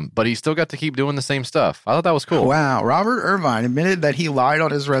 But he still got to keep doing the same stuff. I thought that was cool. Wow. Robert Irvine admitted that he lied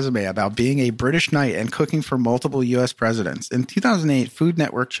on his resume about being a British knight and cooking for multiple U.S. presidents. In 2008, Food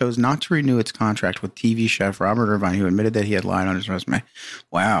Network chose not to renew its contract with TV chef Robert Irvine, who admitted that he had lied on his resume.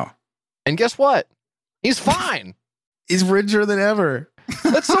 Wow. And guess what? He's fine. He's richer than ever.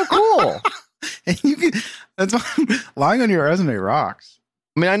 That's so cool. And that's why lying on your resume rocks.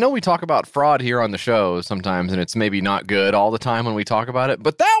 I mean, I know we talk about fraud here on the show sometimes, and it's maybe not good all the time when we talk about it,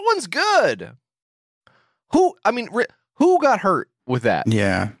 but that one's good. Who got hurt with that?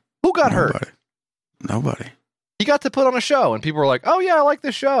 Yeah. Who got hurt? Nobody. He got to put on a show, and people were like, "Oh yeah, I like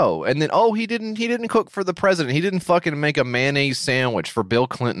the show." And then, "Oh, he didn't cook for the president. He didn't fucking make a mayonnaise sandwich for Bill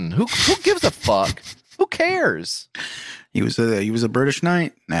Clinton." Who gives a fuck? Who cares? He was a British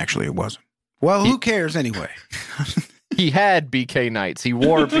knight. Actually, it wasn't. Well, who cares anyway? He had BK Knights. He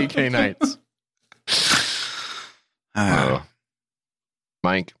wore BK Knights.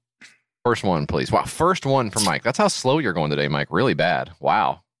 Mike, first one, please. Wow, first one for Mike. That's how slow you're going today, Mike. Really bad.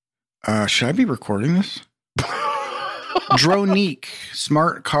 Wow. Should I be recording this? Dronique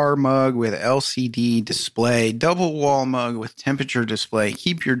smart car mug with LCD display, double wall mug with temperature display.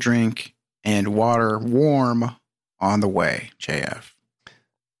 Keep your drink and water warm on the way. JF.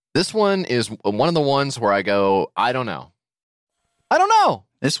 This one is one of the ones where I go, I don't know.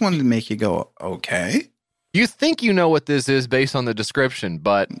 This one would make you go, okay. You think you know what this is based on the description,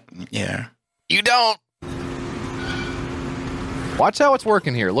 but yeah, you don't. Watch how it's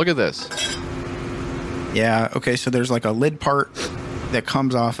working here. Look at this. Yeah, okay, so there's like a lid part that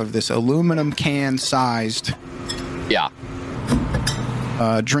comes off of this aluminum can sized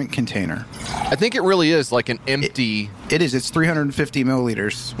drink container. I think it really is like an empty... It is. It's 350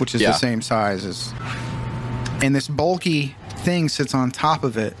 milliliters, which is the same size as... And this bulky thing sits on top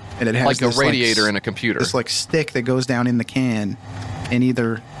of it, and it has like this, a radiator in a computer. This like stick that goes down in the can and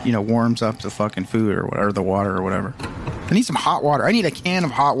either, warms up the fucking food or whatever, the water or whatever. I need some hot water. I need a can of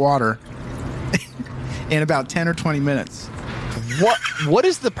hot water in about 10 or 20 minutes. What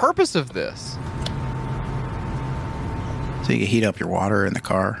is the purpose of this? So you can heat up your water in the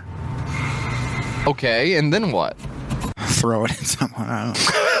car. Okay, and then what? Throw it in someone. I don't know.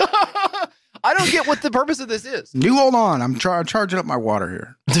 I don't get what the purpose of this is. You hold on. I'm charging up my water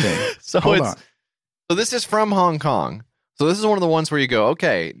here. Okay. Hold on. So this is from Hong Kong. So this is one of the ones where you go,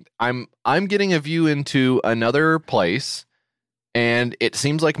 okay, I'm getting a view into another place, and it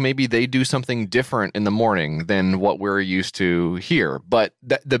seems like maybe they do something different in the morning than what we're used to here. But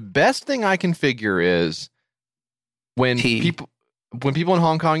the best thing I can figure is when people in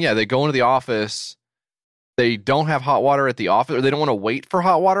Hong Kong, they go into the office, they don't have hot water at the office, or they don't want to wait for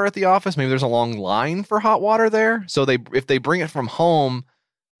hot water at the office. Maybe there's a long line for hot water there. So if they bring it from home,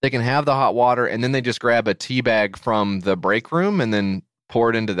 they can have the hot water, and then they just grab a tea bag from the break room and then pour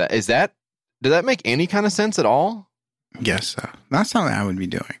it into that. Does that make any kind of sense at all? Yes. That's something I would be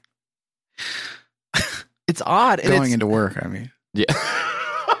doing. It's odd. Going into work, I mean. Yeah.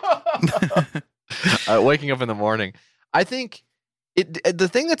 Waking up in the morning. I think the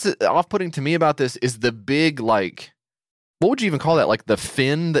thing that's off-putting to me about this is the big, like, what would you even call that? Like the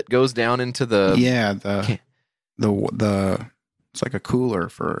fin that goes down into the... Yeah, the it's like a cooler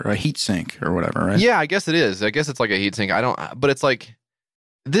for a heat sink or whatever, right? Yeah, I guess it is. I guess it's like a heat sink. But it's like,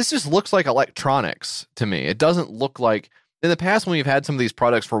 this just looks like electronics to me. It doesn't look like... In the past, when we've had some of these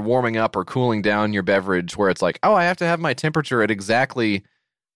products for warming up or cooling down your beverage, where it's like, oh, I have to have my temperature at exactly...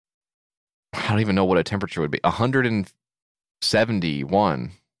 I don't even know what a temperature would be.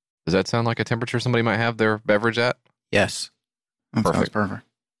 171. Does that sound like a temperature somebody might have their beverage at? Yes. That sounds perfect.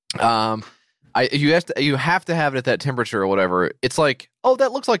 You have to have it at that temperature or whatever. It's like, oh,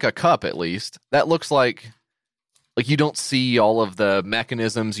 that looks like a cup at least. That looks like you don't see all of the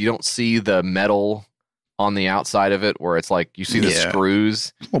mechanisms. You don't see the metal on the outside of it where it's like you see the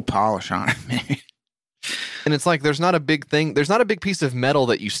screws. A little polish on it, maybe. And it's like there's not a big thing. There's not a big piece of metal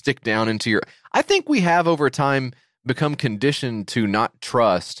that you stick down into your... I think we have over time become conditioned to not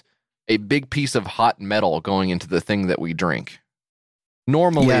trust a big piece of hot metal going into the thing that we drink.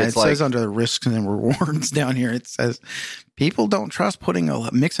 Normally, it's like... it says under the risks and rewards down here, it says people don't trust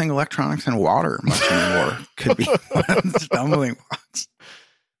mixing electronics and water much anymore. Could be one of the stumbling blocks.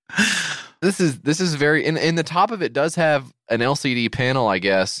 This is very, and the top of it does have an LCD panel, I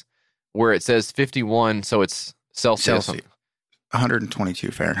guess, where it says 51, so it's Celsius.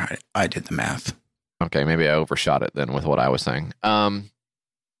 122 Fahrenheit. I did the math. Okay, maybe I overshot it then with what I was saying.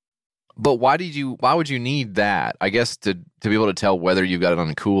 But why would you need that? I guess to be able to tell whether you've got it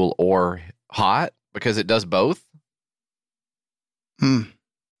on cool or hot, because it does both.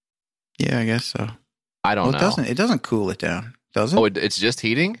 Yeah, I guess so. I don't know. It doesn't cool it down, does it? Oh, it's just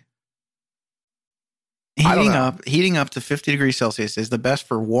heating? Heating up to 50 degrees Celsius is the best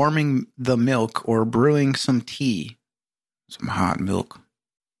for warming the milk or brewing some tea. Some hot milk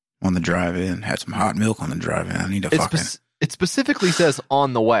on the drive-in. Had some hot milk on the drive-in. I need to It specifically says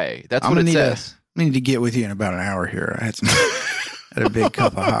on the way. That's what it says. I need to get with you in about an hour here. I had had a big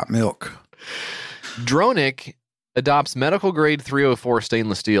cup of hot milk. Dronic adopts medical grade 304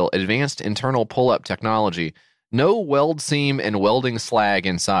 stainless steel, advanced internal pull-up technology. No weld seam and welding slag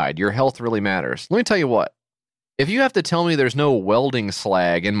inside. Your health really matters. Let me tell you what. If you have to tell me there's no welding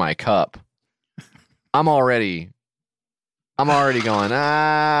slag in my cup, I'm already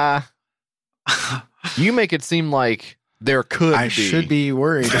going, You make it seem like there could be. I should be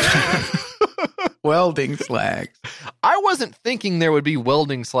worried. Welding slag. I wasn't thinking there would be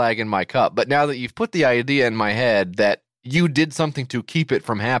welding slag in my cup, but now that you've put the idea in my head that you did something to keep it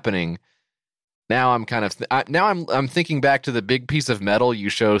from happening, now I'm kind of I'm thinking back to the big piece of metal you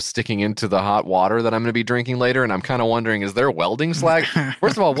show sticking into the hot water that I'm going to be drinking later, and I'm kind of wondering, is there welding slag?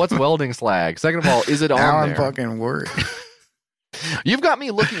 First of all, what's welding slag? Second of all, is it on now there? I'm fucking worried. You've got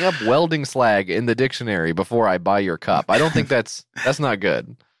me looking up welding slag in the dictionary before I buy your cup. I don't think that's not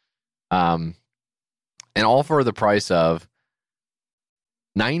good. And all for the price of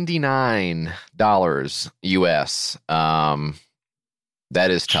 $99 US. That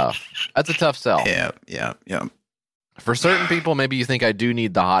is tough. That's a tough sell. Yeah. For certain people, maybe you think I do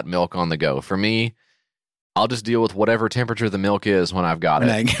need the hot milk on the go. For me, I'll just deal with whatever temperature the milk is when I've got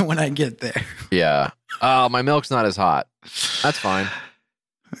it. When I get there. Yeah. Oh, my milk's not as hot. That's fine.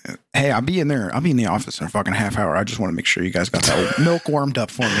 Hey, I'll be in there. I'll be in the office in a fucking half hour. I just want to make sure you guys got that milk warmed up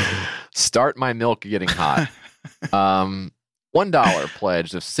for me. Start my milk getting hot. $1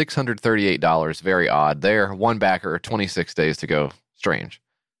 pledged of $638. Very odd. There, one backer, 26 days to go. Strange.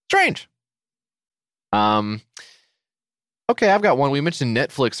 Okay, I've got one. We mentioned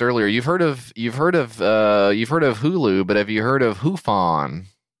Netflix earlier. You've heard of Hulu, but have you heard of HooFon?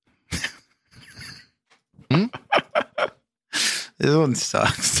 This one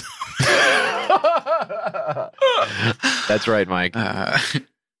sucks. That's right, Mike.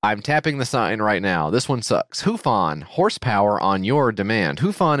 I'm tapping the sign right now. This one sucks. HooFon, horsepower on your demand.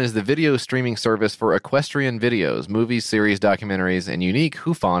 HooFon is the video streaming service for equestrian videos, movies, series, documentaries, and unique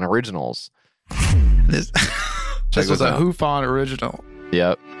HooFon originals. This was a HooFon original.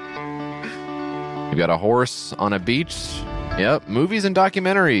 Yep. You've got a horse on a beach. Yep. Movies and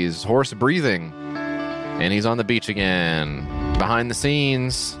documentaries. Horse breathing. And he's on the beach again. Behind the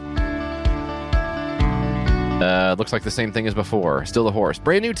scenes. Looks like the same thing as before. Still the horse.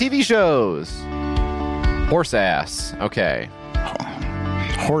 Brand new TV shows. Horse ass. Okay.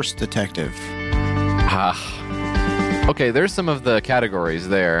 Horse detective. Okay, there's some of the categories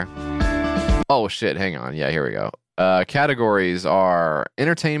there. Oh, shit. Hang on. Yeah, here we go. Categories are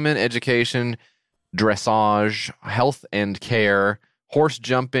entertainment, education, dressage, health and care, horse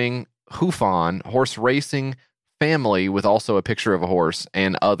jumping, HooFon, horse racing, family with also a picture of a horse,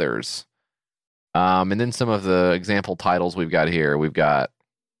 and others. And then some of the example titles we've got here. We've got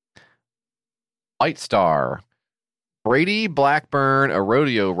Light Star. Brady Blackburn, a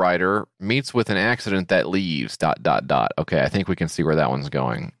rodeo rider, meets with an accident that leaves... Okay, I think we can see where that one's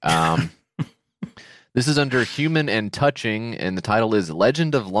going. This is under Human and Touching, and the title is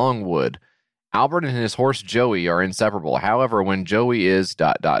Legend of Longwood. Albert and his horse Joey are inseparable. However, when Joey is...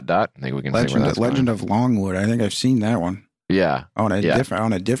 I think we can see where that's Legend going. of Longwood. I think I've seen that one. Yeah. On a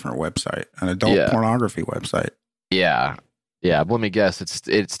different website, an adult pornography website. Yeah. Let me guess.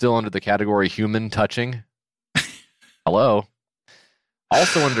 It's still under the category Human Touching. Hello.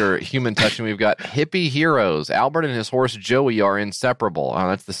 Also under Human Touching, we've got Hippie Heroes. Albert and his horse Joey are inseparable. Oh,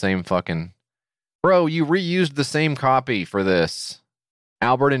 that's the same fucking... Bro, you reused the same copy for this.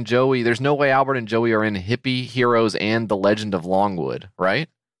 Albert and Joey. There's no way Albert and Joey are in Hippie Heroes and The Legend of Longwood, right?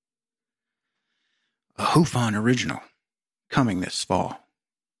 A HooFon original. Coming this fall.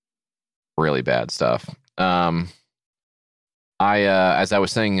 Really bad stuff. As I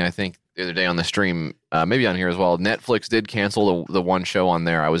was saying, I think the other day on the stream, maybe on here as well, Netflix did cancel the one show on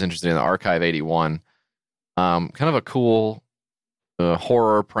there. I was interested in the Archive 81. Kind of a cool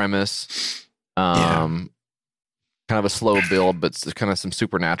horror premise. Kind kind of a slow build, but it's kind of some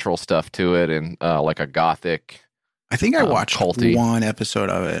supernatural stuff to it, and like a gothic. I think I watched culty. one episode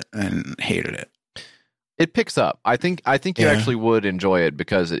of it and hated it. It picks up. I think you actually would enjoy it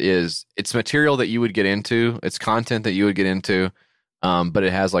because it's material that you would get into. It's content that you would get into, but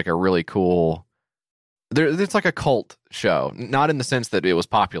it has like a really cool. It's like a cult show, not in the sense that it was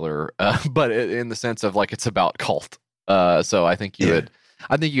popular, but in the sense of like it's about cult. So I think you would.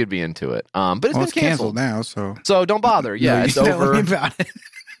 I think you'd be into it. But it's been canceled now, so don't bother. Yeah, no, it's over. About it.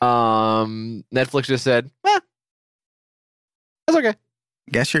 Netflix just said, that's okay.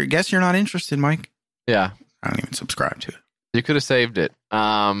 Guess you're not interested, Mike. Yeah, I don't even subscribe to it. You could have saved it.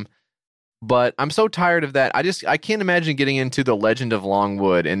 But I'm so tired of that. I can't imagine getting into The Legend of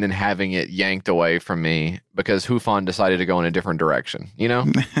Longwood and then having it yanked away from me because Hufan decided to go in a different direction. You know,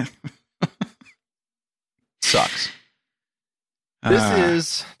 sucks.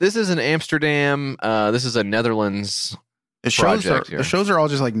 This is an Amsterdam. This is a Netherlands. The shows are all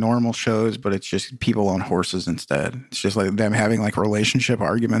just like normal shows, but it's just people on horses instead. It's just like them having like relationship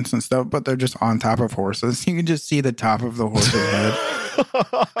arguments and stuff, but they're just on top of horses. You can just see the top of the horse's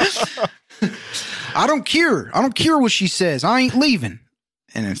head. I don't care. I don't care what she says. I ain't leaving.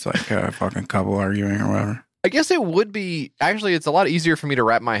 And it's like a fucking couple arguing or whatever. I guess it would be actually. It's a lot easier for me to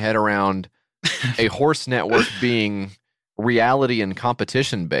wrap my head around a horse network being reality and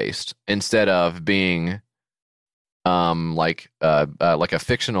competition based instead of being like a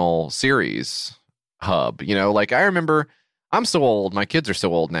fictional series hub. You know, like I remember, I'm so old, my kids are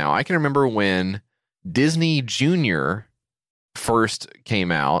so old now. I can remember when Disney Junior first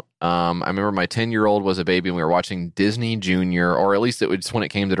came out. I remember my 10-year-old was a baby and we were watching Disney Junior, or at least it was when it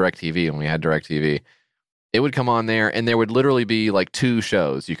came to DirecTV, when we had DirecTV. It would come on there and there would literally be like 2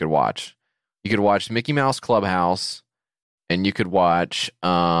 shows you could watch. You could watch Mickey Mouse Clubhouse, and you could watch,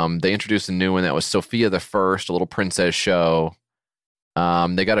 they introduced a new one that was Sophia the First, a little princess show.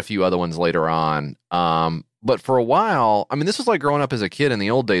 They got a few other ones later on. But for a while, I mean, this was like growing up as a kid in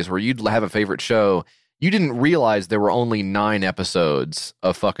the old days where you'd have a favorite show. You didn't realize there were only 9 episodes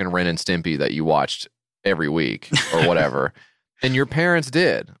of fucking Ren and Stimpy that you watched every week or whatever. And your parents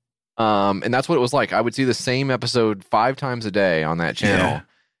did. And that's what it was like. I would see the same episode 5 times a day on that channel. Yeah.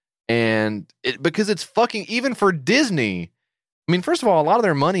 And because it's fucking, even for Disney, I mean, first of all, a lot of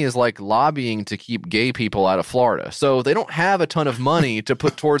their money is like lobbying to keep gay people out of Florida. So they don't have a ton of money to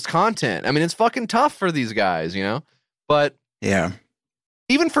put towards content. I mean, it's fucking tough for these guys, you know? But yeah,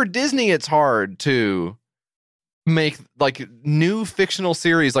 even for Disney, it's hard to make like new fictional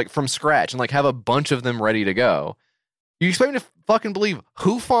series like from scratch and like have a bunch of them ready to go. You expect me to fucking believe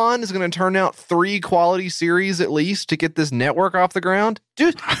Hufan is going to turn out 3 quality series at least to get this network off the ground?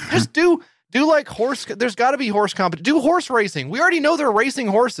 Dude, just do like horse. There's got to be horse competition. Do horse racing. We already know they're racing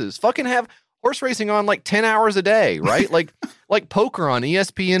horses. Fucking have horse racing on like 10 hours a day, right? like poker on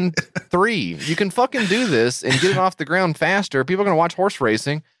ESPN 3. You can fucking do this and get it off the ground faster. People are going to watch horse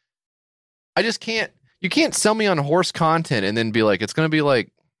racing. I just can't. You can't sell me on horse content and then be like, it's going to be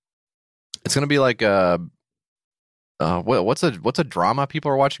like what's a drama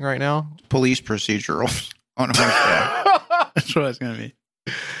people are watching right now? Police procedural on horseback. That's what it's going to be.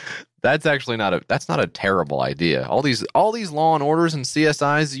 That's actually not a terrible idea. All these Law and Orders and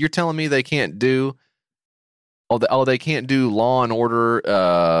CSIs, you're telling me they can't do they can't do Law and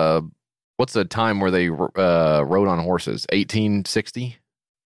Order what's the time where they rode on horses? 1860?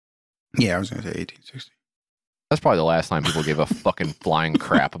 Yeah, I was going to say 1860. That's probably the last time people gave a fucking flying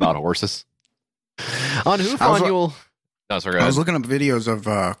crap about horses. On Hufan, you'll I was looking up videos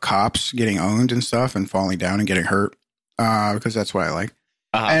of cops getting owned and stuff and falling down and getting hurt because that's what I like.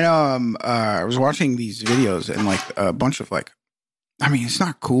 Uh-huh. And I was watching these videos and like a bunch of like, I mean, it's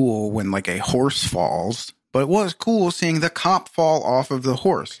not cool when like a horse falls, but it was cool seeing the cop fall off of the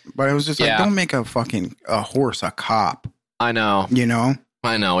horse. But it was just like, don't make a horse a cop. I know. You know?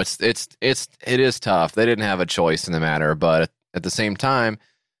 I know. It is tough. They didn't have a choice in the matter, but at the same time,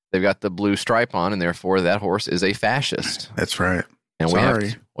 they've got the blue stripe on, and therefore that horse is a fascist. That's right. And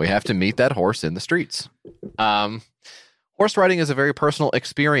we have to meet that horse in the streets. Horse riding is a very personal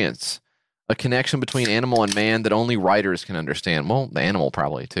experience, a connection between animal and man that only riders can understand. Well, the animal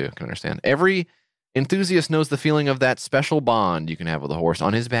probably too can understand. Every enthusiast knows the feeling of that special bond you can have with a horse.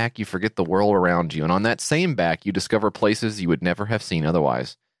 On his back, you forget the world around you, and on that same back, you discover places you would never have seen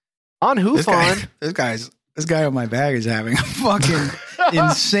otherwise. On Hufan, this guy on my back is having a fucking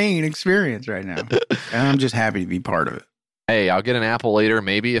insane experience right now, and I'm just happy to be part of it. Hey, I'll get an apple later,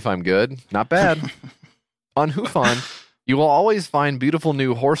 maybe if I'm good. Not bad. On Hufan, you will always find beautiful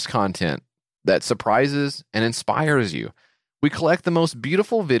new horse content that surprises and inspires you. We collect the most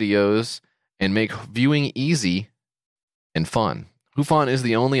beautiful videos and make viewing easy and fun. HooFon is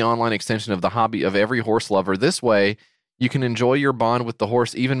the only online extension of the hobby of every horse lover. This way, you can enjoy your bond with the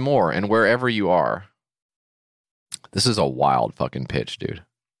horse even more and wherever you are. This is a wild fucking pitch, dude.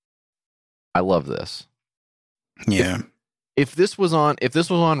 I love this. Yeah. If this was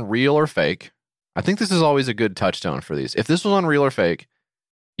on real or fake, I think this is always a good touchstone for these. If this was on real or fake,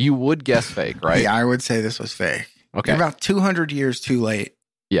 you would guess fake, right? Yeah, I would say this was fake. Okay. You're about 200 years too late.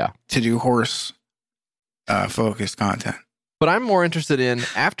 Yeah. To do horse focused content. But I'm more interested in,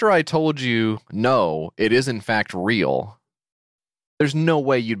 after I told you, no, it is in fact real, there's no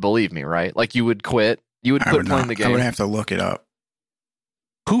way you'd believe me, right? Like you would quit. You would quit playing the game. I would have to look it up.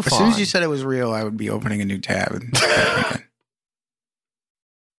 HooFon. As soon as you said it was real, I would be opening a new tab. And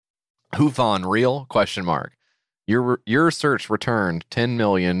HooFon real? Question mark. Your search returned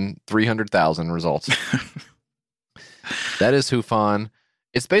 10,300,000 results. That is HooFon.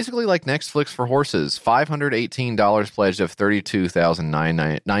 It's basically like Netflix for horses. $518 pledged of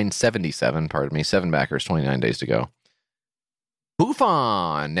 $32,977. Pardon me. 7 backers, 29 days to go.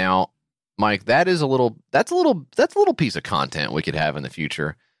 HooFon. Now, Mike, that's a little piece of content we could have in the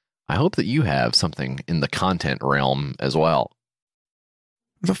future. I hope that you have something in the content realm as well.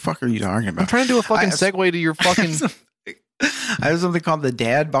 What the fuck are you talking about? I'm trying to do a fucking segue to your fucking. I have something called the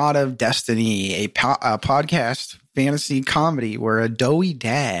Dad Bod of Destiny, a podcast fantasy comedy where a doughy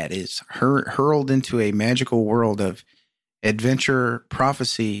dad is hurled into a magical world of adventure,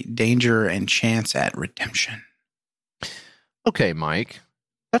 prophecy, danger, and chance at redemption. Okay, Mike.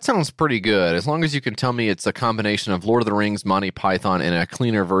 That sounds pretty good. As long as you can tell me it's a combination of Lord of the Rings, Monty Python, and a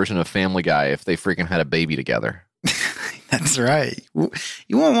cleaner version of Family Guy if they freaking had a baby together. That's right.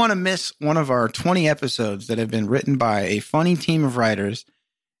 You won't want to miss one of our 20 episodes that have been written by a funny team of writers,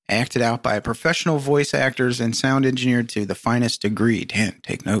 acted out by professional voice actors, and sound engineered to the finest degree. Dan,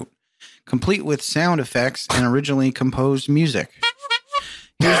 take note. Complete with sound effects and originally composed music.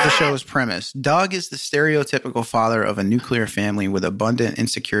 Here's the show's premise. Doug is the stereotypical father of a nuclear family with abundant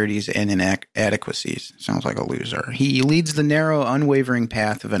insecurities and inadequacies. Sounds like a loser. He leads the narrow, unwavering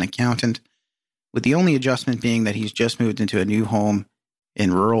path of an accountant, with the only adjustment being that he's just moved into a new home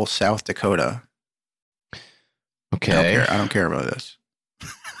in rural South Dakota. Okay. I don't care about this.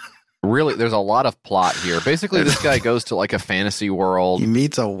 Really, there's a lot of plot here. Basically, this guy goes to like a fantasy world. He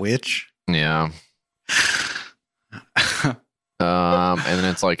meets a witch. Yeah. And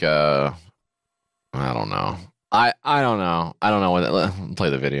then it's like I don't know. I don't know. I don't know what. Play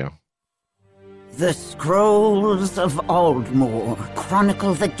the video. The scrolls of Aldmore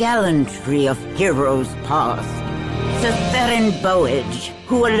chronicle the gallantry of heroes past. Sir Theron Bowage,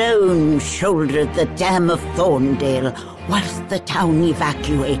 who alone shouldered the dam of Thorndale whilst the town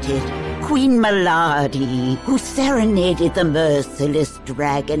evacuated. Queen Maladi, who serenaded the merciless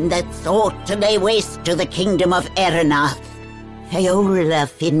dragon that sought to lay waste to the kingdom of Erenath. Fiola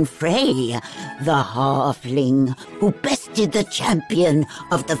Finfrey, the halfling who bested the champion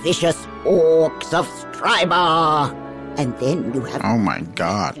of the vicious orcs of Strymar. And then you have... Oh my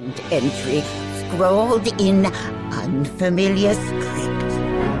God. ...entry scrawled in unfamiliar script.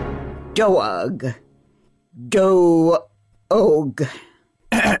 Doag. Do-og.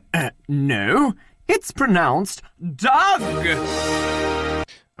 No, it's pronounced Doug.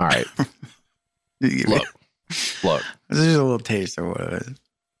 All right. Look. This is a little taste of what it is.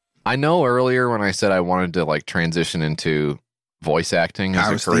 I know earlier when I said I wanted to like transition into voice acting as a career.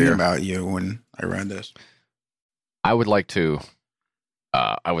 I was thinking about you when I read this. I would like to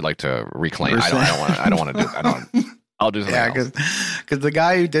reclaim. I don't want to do. I'll do something else. Because the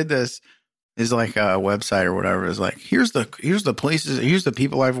guy who did this is like a website or whatever. Is like here's the places. Here's the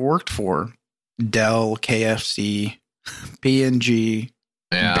people I've worked for: Dell, KFC, P&G,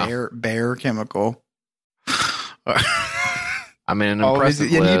 Bayer Chemical. I mean, an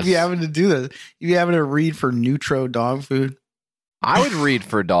impressive list. You'd be having to do this. You'd be having to read for Nutro dog food. I would read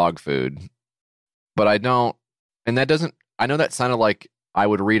for dog food, but I don't. And that doesn't. I know that sounded like I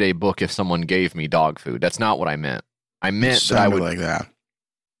would read a book if someone gave me dog food. That's not what I meant. I meant that I would like that.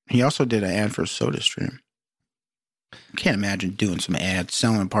 He also did an ad for SodaStream. I can't imagine doing some ads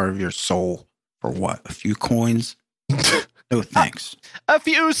selling part of your soul for what? A few coins? No thanks. A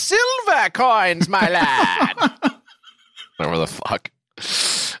few silver coins, my lad. Whatever the fuck.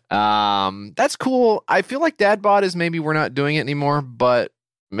 That's cool. I feel like Dadbot is maybe we're not doing it anymore, but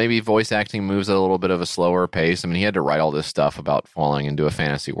maybe voice acting moves at a little bit of a slower pace. I mean, he had to write all this stuff about falling into a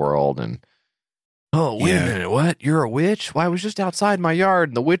fantasy world and wait a minute, what? You're a witch? Well, I was just outside my yard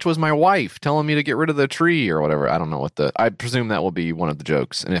and the witch was my wife telling me to get rid of the tree or whatever. I don't know I presume that will be one of the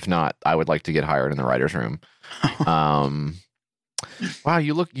jokes. And if not, I would like to get hired in the writer's room. Wow,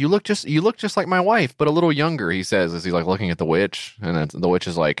 you look just like my wife, but a little younger. He says as he's like looking at the witch, and the witch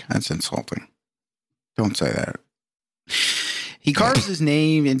is like, "That's insulting. Don't say that." He carves his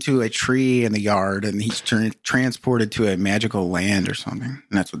name into a tree in the yard, and he's transported to a magical land or something. And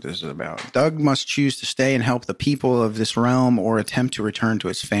that's what this is about. Doug must choose to stay and help the people of this realm or attempt to return to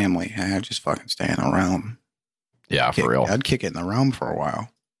his family. I'd just fucking stay in the realm. Yeah, for real. I'd kick it in the realm for a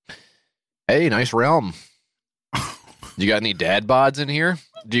while. Hey, nice realm. You got any dad bods in here?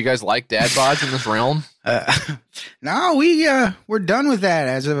 Do you guys like dad bods in this realm? No, we're done with that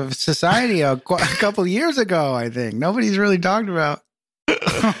as a society a couple years ago, I think. Nobody's really talked about.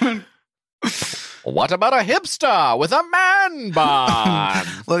 What about a hipster with a man bod?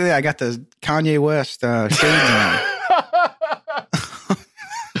 Look at that. I got the Kanye West shades on.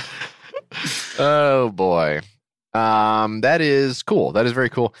 Oh, boy. That is cool. That is very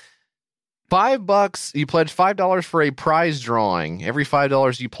cool. $5. You pledge $5 for a prize drawing. Every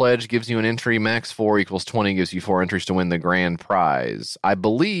 $5 you pledge gives you an entry. Max 4 equals 20 gives you 4 entries to win the grand prize. I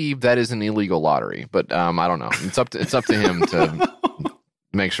believe that is an illegal lottery, but I don't know. It's up to him to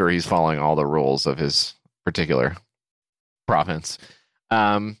make sure he's following all the rules of his particular province.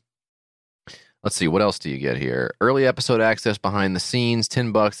 Let's see, what else do you get here? Early episode access behind the scenes.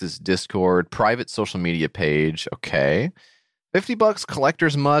 $10 is Discord. Private social media page. Okay. $50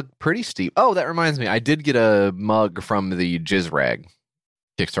 collector's mug, pretty steep. Oh, that reminds me. I did get a mug from the Jizz Rag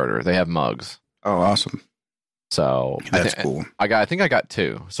Kickstarter. They have mugs. Oh, awesome. So that's cool. I think I got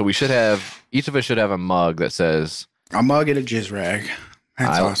 2. So each of us should have a mug that says a mug and a Jizz Rag.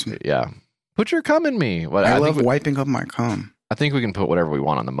 That's awesome. Yeah. Put your cum in me. I love wiping up my cum. I think we can put whatever we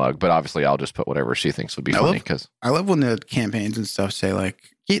want on the mug, but obviously I'll just put whatever she thinks would be funny. Because I love when the campaigns and stuff say like,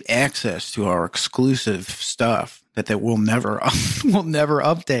 get access to our exclusive stuff that we'll never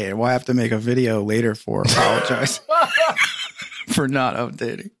update. We'll have to make a video later for apologize for not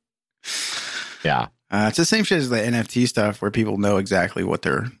updating. Yeah. It's the same shit as the NFT stuff where people know exactly what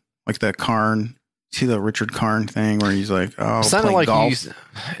they're like. The Karn, see the Richard Karn thing where he's like, oh, play golf.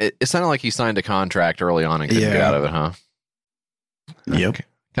 It sounded like he signed a contract early on and couldn't get out of it, huh? Yep.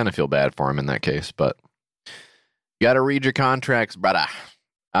 Kind of feel bad for him in that case, but you got to read your contracts, brother.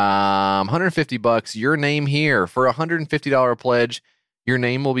 $150. Your name here for a $150 pledge. Your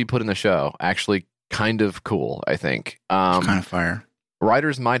name will be put in the show. Actually, kind of cool, I think. It's kind of fire.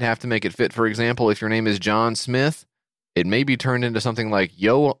 Writers might have to make it fit. For example, if your name is John Smith, it may be turned into something like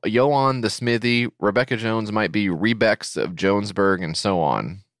Yo-on the Smithy. Rebecca Jones might be Rebex of Jonesburg, and so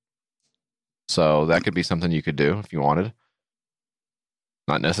on. So that could be something you could do if you wanted.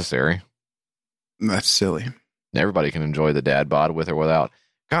 Not necessary. That's silly. Everybody can enjoy the dad bod with or without.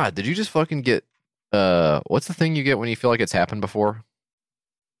 God, did you just fucking get what's the thing you get when you feel like it's happened before?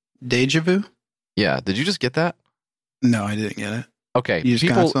 Deja vu? Yeah, did you just get that? No, I didn't get it. Okay, you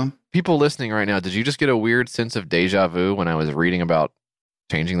just got some? People listening right now, did you just get a weird sense of deja vu when I was reading about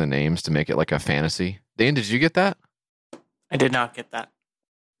changing the names to make it like a fantasy? Dan, did you get that? I did not get that.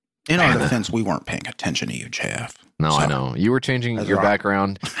 In our defense, we weren't paying attention to you, Jeff. No, so, I know. You were changing your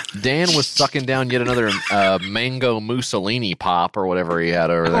background. Dan was sucking down yet another mango Mussolini pop or whatever he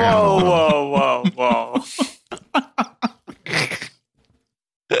had over there. Whoa.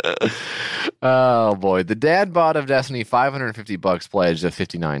 Oh, boy. The dad bod of Destiny, $550 pledged of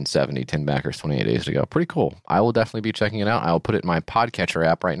 $59.70, 10 backers, 28 days to go. Pretty cool. I will definitely be checking it out. I will put it in my podcatcher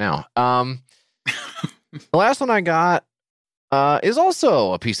app right now. The last one I got is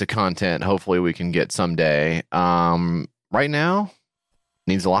also a piece of content hopefully we can get someday. Right now,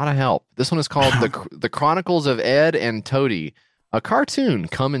 needs a lot of help. This one is called The Chronicles of Ed and Toady, a cartoon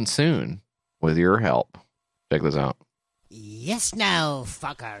coming soon with your help. Check this out. Yes now,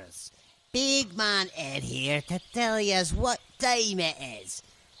 fuckers. Big man Ed here to tell yous what time it is.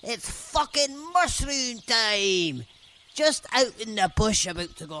 It's fucking mushroom time. Just out in the bush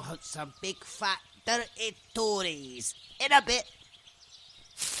about to go hunt some big fat dirty Tories. In a bit.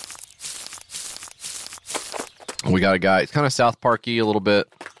 We got a guy. It's kind of South Park-y a little bit.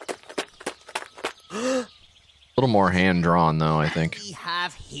 A little more hand-drawn, though, I think. We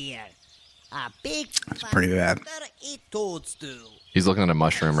have here a big That's pretty bad. dirty toadstool. He's looking at a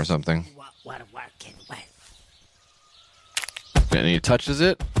mushroom or something. What we're working with. And he touches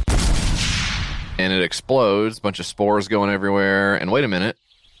it, and it explodes. A bunch of spores going everywhere. And wait a minute.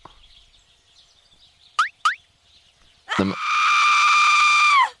 The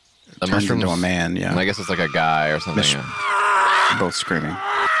mushroom into a man, yeah. And I guess it's like a guy or something. Both screaming.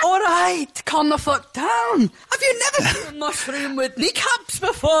 All right, calm the fuck down. Have you never seen a mushroom with kneecaps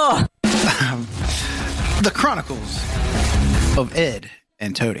before? The Chronicles of Ed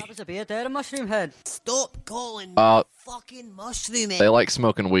and Toady. That was a beard there, a mushroom head. Stop calling me fucking mushroom head. They like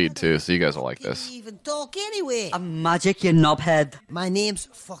smoking weed too, so you guys will like this. Can't even talk anyway. A magic, you knobhead. My name's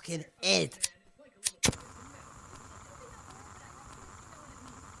fucking Ed.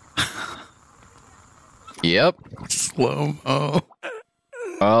 Yep. Slow-mo.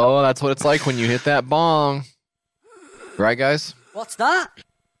 Oh, that's what it's like when you hit that bong. Right, guys? What's that?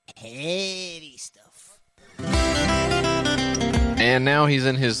 Heavy stuff. And now he's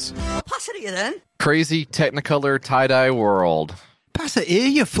in his I'll pass it to you then. crazy Technicolor tie-dye world. Pass it here,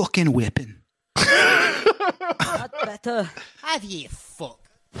 you fucking whipping. That's better. Have you fuck?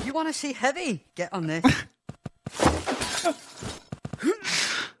 You want to see heavy? Get on this.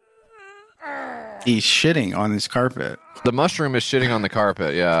 He's shitting on his carpet. The mushroom is shitting on the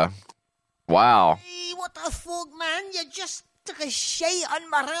carpet, yeah. Wow. Hey, what the fuck, man? You just took a shite on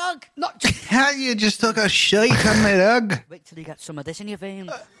my rug. Not just... How you just took a shite on my rug? Wait till you get some of this in your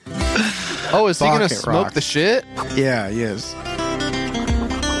veins. Oh, is he going to Bucket smoke rock. the shit? Yeah, he is.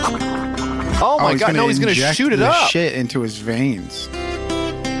 Oh my god, no, he's going to inject shoot it the up. shit into his veins.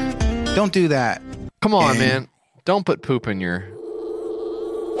 Don't do that. Come on, Gang. man. Don't put poop in your...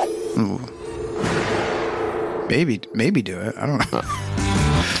 Ooh. Maybe do it. I don't know.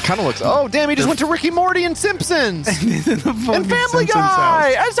 Kind of looks... Oh, damn, he just went to Ricky Morty and Simpsons. and Family Simpsons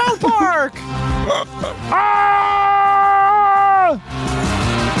Guy. house. And South Park.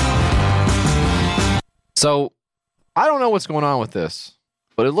 So, I don't know what's going on with this,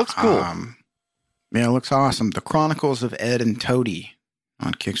 but it looks cool. Yeah, it looks awesome. The Chronicles of Ed and Toady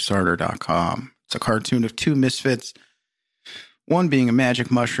on Kickstarter.com. It's a cartoon of two misfits, one being a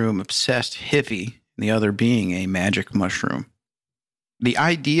magic mushroom obsessed hippie, and the other being a magic mushroom. The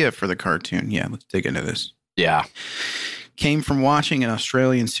idea for the cartoon, yeah, let's dig into this. Yeah. Came from watching an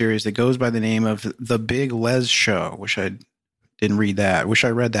Australian series that goes by the name of The Big Les Show. Wish I didn't read that. Wish I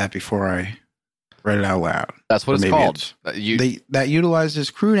read that before I read it out loud. That's what Or it's maybe called. that utilizes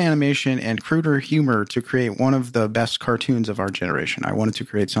crude animation and cruder humor to create one of the best cartoons of our generation. I wanted to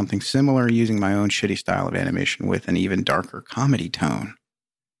create something similar using my own shitty style of animation with an even darker comedy tone.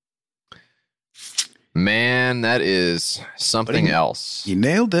 Man, that is something else. He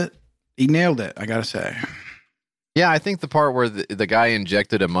nailed it. He nailed it, I gotta say. Yeah, I think the part where the guy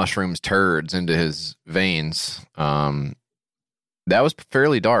injected a mushroom's turds into his veins, that was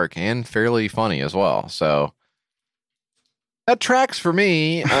fairly dark and fairly funny as well. So that tracks for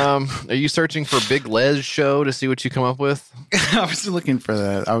me. Are you searching for Big Les Show to see what you come up with? I was looking for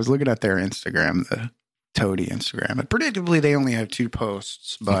that. I was looking at their Instagram, the Toady Instagram. And predictably, they only have 2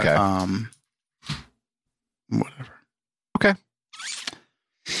 posts, but Okay. Whatever. Okay.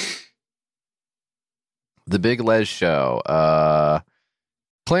 The Big Les Show.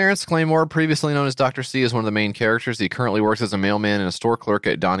 Clarence Claymore, previously known as Dr. C, is one of the main characters. He currently works as a mailman and a store clerk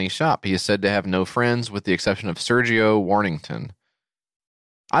at Donnie's shop. He is said to have no friends, with the exception of Sergio Warnington.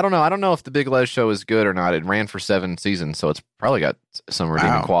 I don't know. I don't know if The Big Les Show is good or not. It ran for 7 seasons, so it's probably got some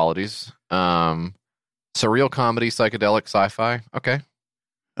redeeming qualities. Surreal comedy, psychedelic, sci-fi. Okay.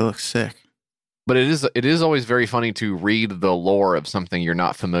 It looks sick. But it is always very funny to read the lore of something you're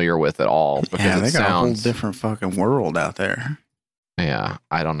not familiar with at all. Because Yeah, it they got a whole sounds, different fucking world out there. Yeah,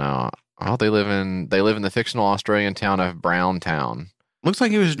 I don't know. Oh, they live in the fictional Australian town of Browntown. Looks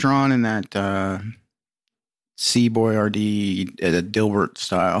like he was drawn in that C Boyardee Dilbert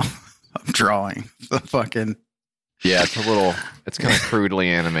style of drawing. The fucking Yeah, it's kind of crudely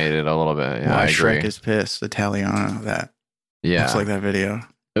animated a little bit. Yeah, Why I agree. Shrek is Pissed, Italiano, that. Yeah. Looks like that video.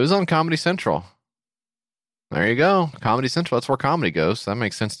 It was on Comedy Central. There you go. Comedy Central. That's where comedy goes. So that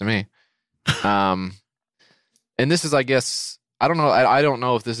makes sense to me. And this is, I guess, I don't know. I don't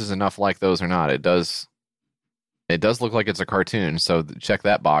know if this is enough like those or not. It does look like it's a cartoon. So check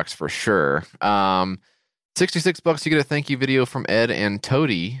that box for sure. $66, you get a thank you video from Ed and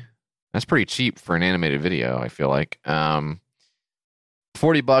Toady. That's pretty cheap for an animated video, I feel like. $40,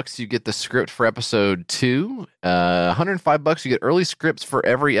 you get the script for episode 2. $105, you get early scripts for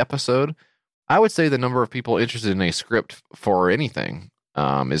every episode. I would say the number of people interested in a script for anything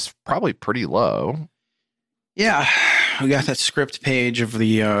is probably pretty low. Yeah, we got that script page of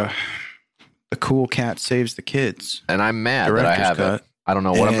the Cool Cat Saves the Kids. And I'm mad that I Director's have cut. it. I don't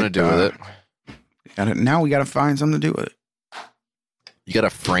know what I'm going to do with it. Now we got to find something to do with it. You got to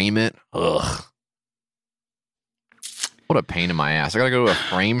frame it. Ugh. What a pain in my ass. I got to go to a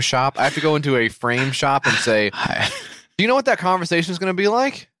frame shop. I have to go into a frame shop and say, do you know what that conversation is going to be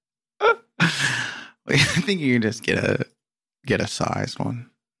like? I think you can just get a size one.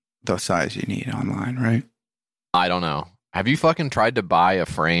 The size you need online, right? I don't know. Have you fucking tried to buy a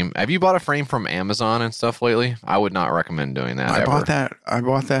frame? Have you bought a frame from Amazon and stuff lately? I would not recommend doing that. I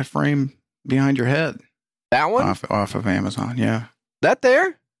bought that frame behind your head. That one? Off of Amazon, yeah. That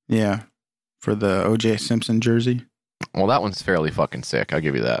there? Yeah. For the O.J. Simpson jersey. Well, that one's fairly fucking sick. I'll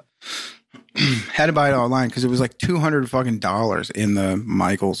give you that. Had to buy it online because it was like $200 fucking in the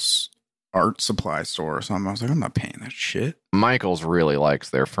Michael's art supply store or something. I was like, I'm not paying that shit. Michael's really likes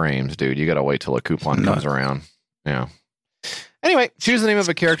their frames, dude. You got to wait till a coupon comes around. Yeah. Anyway, choose the name of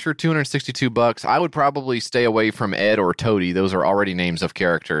a character, $262. I would probably stay away from Ed or Toady. Those are already names of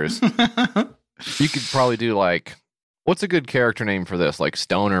characters. You could probably do like, what's a good character name for this? Like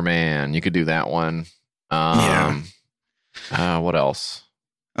Stoner Man. You could do that one. What else?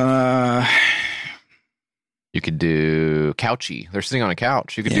 You could do Couchy. They're sitting on a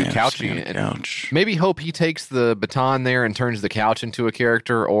couch. You could do Couchy. And maybe hope he takes the baton there and turns the couch into a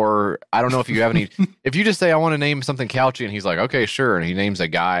character. Or I don't know if you have any. If you just say I want to name something Couchy, and he's like, okay, sure, and he names a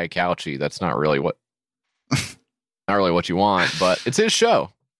guy Couchy, that's not really what you want. But it's his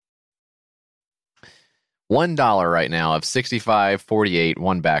show. $1 right now of 65.48,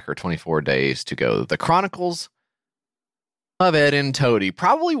 one backer, 24 days to go. The Chronicles of Ed and Toady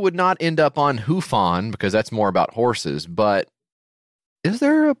probably would not end up on Hoofon because that's more about horses, but is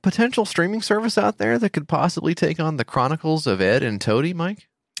there a potential streaming service out there that could possibly take on the Chronicles of Ed and Toady, Mike?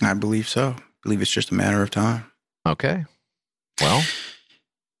 I believe so. I believe it's just a matter of time. Okay. Well,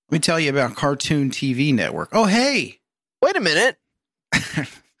 let me tell you about Cartoon TV Network. Oh, hey! Wait a minute.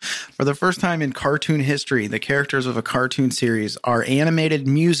 For the first time in cartoon history, the characters of a cartoon series are animated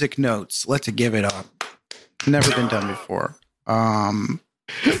music notes. Let's give it up. Never been done before.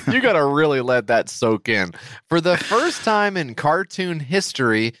 You gotta really let that soak in. For the first time in cartoon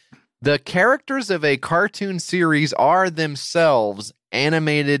history, the characters of a cartoon series are themselves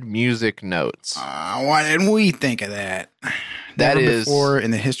animated music notes. Why didn't we think of that? That Never is before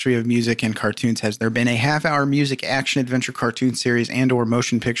in the history of music and cartoons has there been a half-hour music action adventure cartoon series and or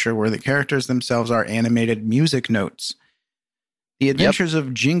motion picture where the characters themselves are animated music notes. The Adventures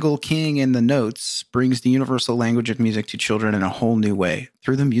of Jingle King and the Notes brings the universal language of music to children in a whole new way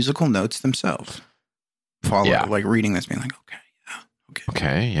through the musical notes themselves. Like reading this, being like,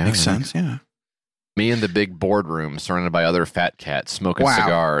 okay, yeah, makes sense, yeah. Me in the big boardroom, surrounded by other fat cats smoking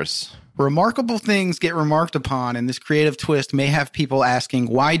cigars. Remarkable things get remarked upon, and this creative twist may have people asking,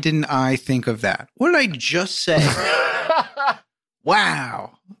 "Why didn't I think of that? What did I just say?"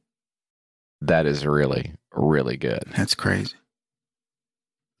 Wow, that is really, really good. That's crazy.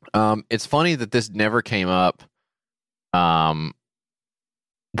 It's funny that this never came up when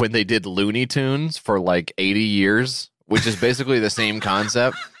they did Looney Tunes for like 80 years, which is basically the same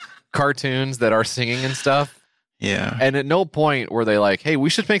concept. Cartoons that are singing and stuff. Yeah. And at no point were they like, hey, we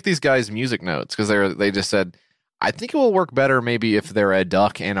should make these guys music notes, because they just said, I think it will work better maybe if they're a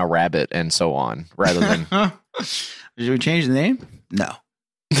duck and a rabbit and so on, rather than... Did we change the name? No.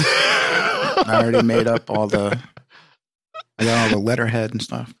 I already made up I got all the letterhead and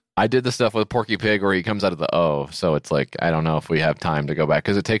stuff. I did the stuff with Porky Pig where he comes out of the O, so it's like, I don't know if we have time to go back,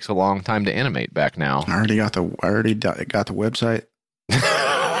 because it takes a long time to animate back now. I already got the website.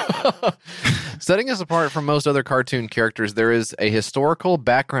 Setting us apart from most other cartoon characters, there is a historical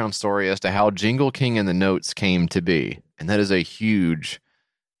background story as to how Jingle King and the Notes came to be. And that is a huge,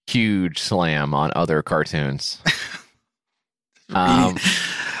 huge slam on other cartoons. Like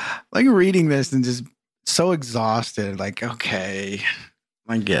reading this and just so exhausted. Like, okay,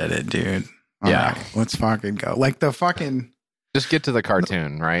 I get it, dude. All right, let's fucking go. Like the fucking... Just get to the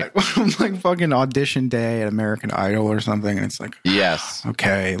cartoon, right? Like fucking audition day at American Idol or something, and it's like, yes,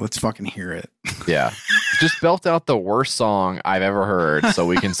 okay, let's fucking hear it. Yeah, just belt out the worst song I've ever heard, so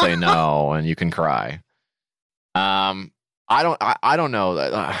we can say no and you can cry. I don't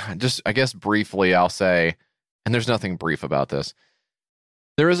know. Just I guess briefly, I'll say, and there's nothing brief about this.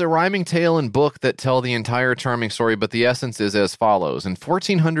 There is a rhyming tale and book that tell the entire charming story, but the essence is as follows. In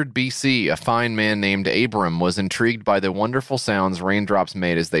 1400 BC, a fine man named Abram was intrigued by the wonderful sounds raindrops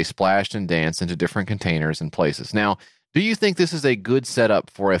made as they splashed and danced into different containers and places. Now, do you think this is a good setup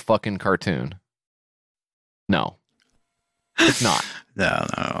for a fucking cartoon? No. It's not.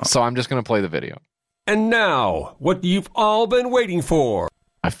 No. So I'm just going to play the video. And now, what you've all been waiting for.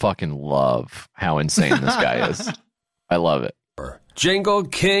 I fucking love how insane this guy is. I love it. Jingle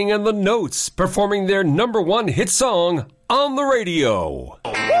King and the Notes performing their #1 hit song on the radio.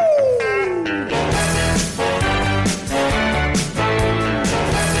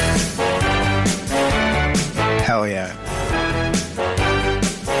 Hell yeah.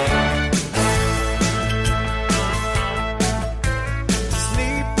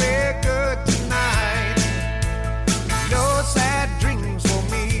 Sleep good tonight. No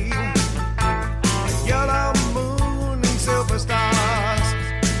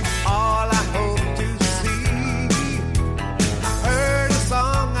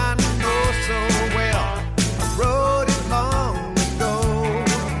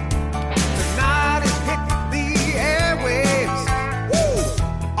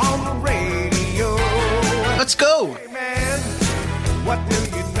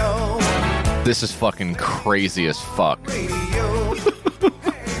This is fucking crazy as fuck.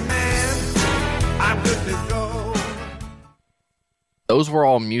 Those were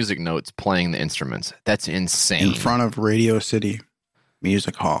all music notes playing the instruments. That's insane. In front of Radio City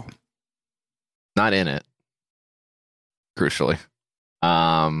Music Hall. Not in it. Crucially.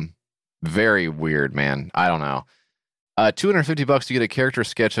 Very weird, man. I don't know. $250 to get a character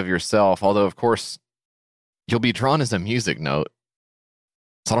sketch of yourself, although of course you'll be drawn as a music note.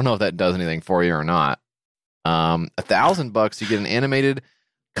 So I don't know if that does anything for you or not. $1,000 you get an animated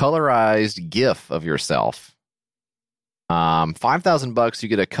colorized GIF of yourself. $5,000 you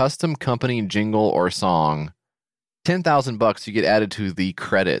get a custom company jingle or song. $10,000 you get added to the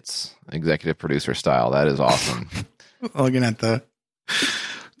credits, executive producer style. That is awesome. Looking at the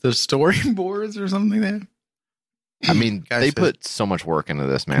storyboards or something there. I mean, they put so much work into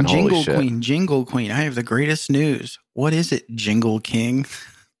this, man. Holy shit. Jingle Queen. I have the greatest news. What is it, Jingle King?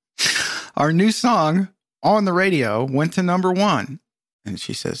 Our new song on the radio went to number 1. And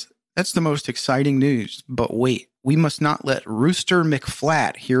she says, that's the most exciting news. But wait, we must not let Rooster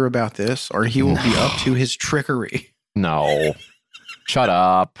McFlat hear about this or he will be up to his trickery. No. Shut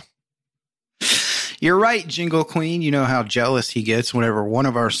up. You're right, Jingle Queen. You know how jealous he gets whenever one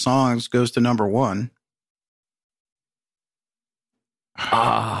of our songs goes to number 1.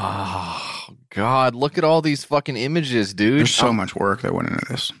 Oh, God. Look at all these fucking images, dude. There's so much work that went into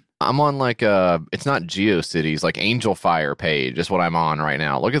this. I'm on like it's not GeoCities, like Angel Fire page is what I'm on right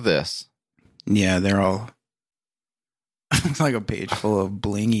now. Look at this. Yeah, they're all... It's like a page full of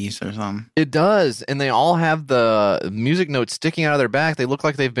blingies or something. It does. And they all have the music notes sticking out of their back. They look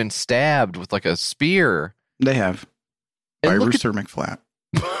like they've been stabbed with like a spear. They have. By Rooster McFlat.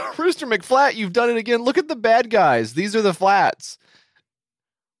 Rooster McFlat, you've done it again. Look at the bad guys. These are the flats.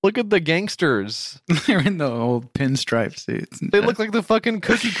 Look at the gangsters. They're in the old pinstripe suits. They look like the fucking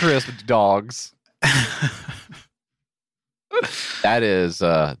Cookie Crisp dogs. That is,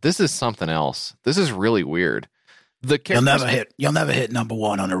 this is something else. This is really weird. You'll never hit number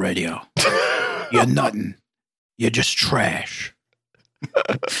 1 on the radio. You're nothing. You're just trash.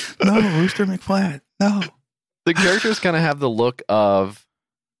 No, Rooster McFlat. No. The characters kind of have the look of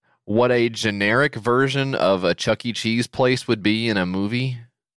what a generic version of a Chuck E. Cheese place would be in a movie,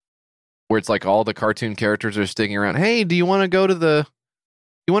 where it's like all the cartoon characters are sticking around. Hey, do you want to go to to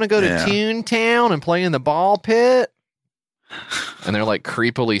Toontown and play in the ball pit? And they're like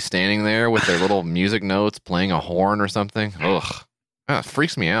creepily standing there with their little music notes playing a horn or something. Ugh. It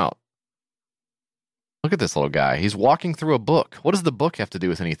freaks me out. Look at this little guy. He's walking through a book. What does the book have to do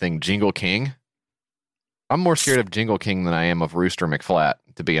with anything, Jingle King? I'm more scared of Jingle King than I am of Rooster McFlat,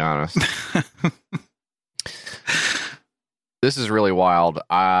 to be honest. This is really wild.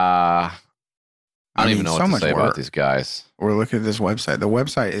 I don't even know what to say about these guys. We're looking at this website. The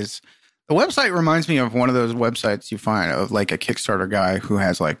website reminds me of one of those websites you find of like a Kickstarter guy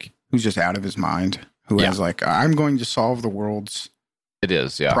who's just out of his mind, has like, I'm going to solve the world's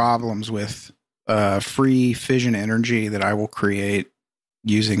problems with free fission energy that I will create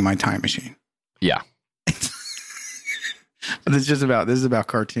using my time machine. Yeah. But this is about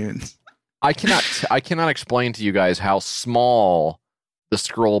cartoons. I cannot explain to you guys how small the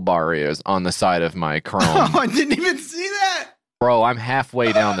scroll bar is on the side of my Chrome. Oh, I didn't even see that. Bro, I'm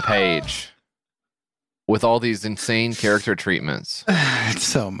halfway down the page with all these insane character treatments. It's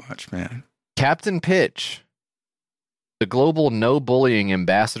so much, man. Captain Pitch, the global no bullying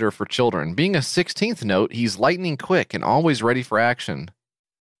ambassador for children. Being a 16th note, he's lightning quick and always ready for action.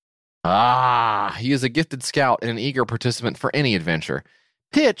 He is a gifted scout and an eager participant for any adventure.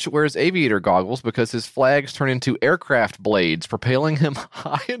 Pitch wears aviator goggles because his flags turn into aircraft blades, propelling him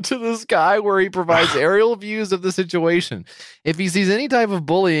high into the sky where he provides aerial views of the situation. If he sees any type of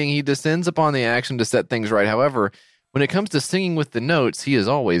bullying, he descends upon the action to set things right. However, when it comes to singing with the notes, he is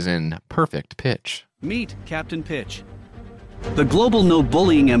always in perfect pitch. Meet Captain Pitch, the global no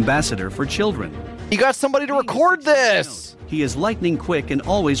bullying ambassador for children. He got somebody to record this! He is lightning quick and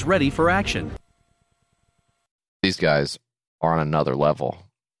always ready for action. These guys are on another level.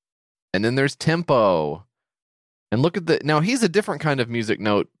 And then there's Tempo. And look at now he's a different kind of music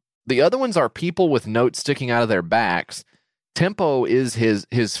note. The other ones are people with notes sticking out of their backs. Tempo is his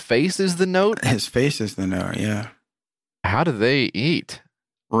face is the note. His face is the note, yeah. How do they eat?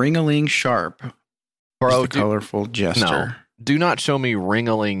 Ring-a-ling sharp. Bro, colorful gesture. No, do not show me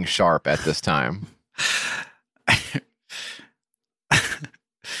ring-a-ling sharp at this time.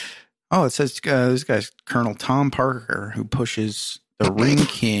 Oh, it says this guy's Colonel Tom Parker, who pushes the Ring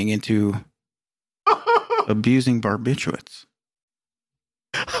King into abusing barbiturates.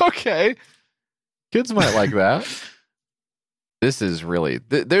 Okay. Kids might like that. This is really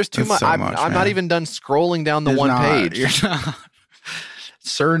there's too much. So I'm much, not even done scrolling down the page. You're not.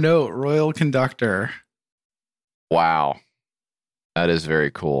 Sir Note, Royal Conductor. Wow, that is very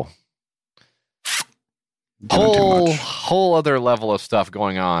cool. Doing Whole other level of stuff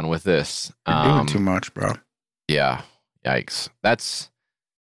going on with this. You're doing too much, bro. Yeah, yikes. That's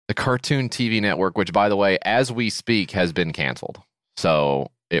the Cartoon TV Network, which, by the way, as we speak, has been canceled.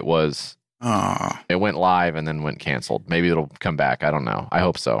 So it was. It went live and then went canceled. Maybe it'll come back. I don't know. I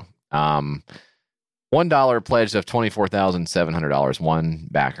hope so. $1 pledge of $24,700. One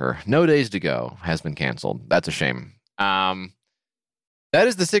backer. No days to go. Has been canceled. That's a shame. That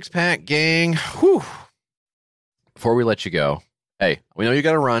is the 6-pack, gang. Whew. Before we let you go, hey, we know you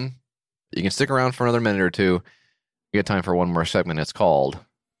got to run. You can stick around for another minute or two. We got time for one more segment. It's called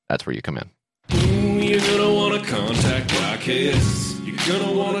That's Where You Come In. You're gonna wanna contact YKS. You're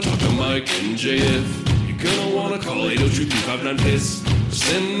gonna wanna talk to Mike and JF. You're gonna wanna call 802-359-PISS.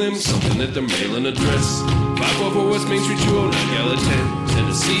 Send them something at their mailing address. 544 West Main Street, 209 Gallatin,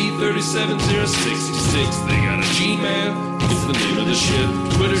 Tennessee 37066. They got a Gmail, it's the name of the ship.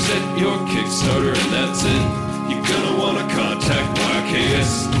 Twitter's at your Kickstarter, and that's it. You're gonna wanna contact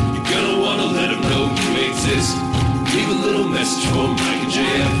YKS. You're gonna wanna let them know you exist. Leave a little message for Mike and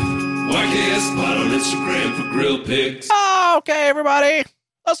JF. YKS Pod on Instagram for grill pics. Okay, everybody.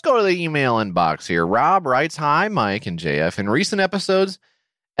 Let's go to the email inbox here. Rob writes, "Hi, Mike and JF. In recent episodes,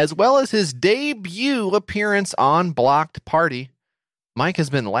 as well as his debut appearance on Blocked Party, Mike has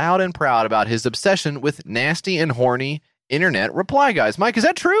been loud and proud about his obsession with nasty and horny internet reply guys." Mike, is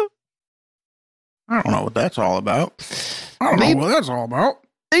that true? I don't know what that's all about.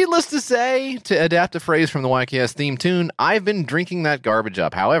 Needless to say, to adapt a phrase from the YKS theme tune, I've been drinking that garbage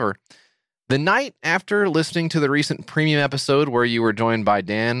up. However, the night after listening to the recent premium episode where you were joined by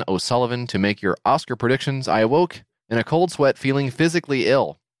Dan O'Sullivan to make your Oscar predictions, I awoke in a cold sweat feeling physically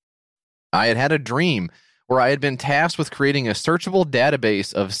ill. I had had a dream where I had been tasked with creating a searchable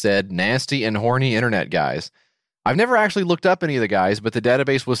database of said nasty and horny internet guys. I've never actually looked up any of the guys, but the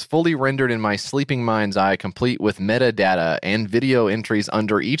database was fully rendered in my sleeping mind's eye, complete with metadata and video entries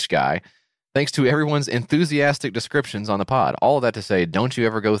under each guy, thanks to everyone's enthusiastic descriptions on the pod. All of that to say, don't you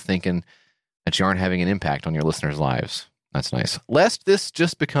ever go thinking that you aren't having an impact on your listeners' lives. That's nice. Lest this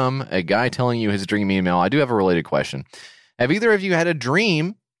just become a guy telling you his dream email, I do have a related question. Have either of you had a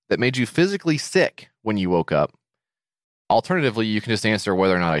dream that made you physically sick when you woke up? Alternatively, you can just answer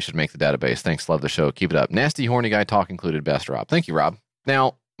whether or not I should make the database. Thanks. Love the show. Keep it up. Nasty, horny guy talk included. Best, Rob. Thank you, Rob.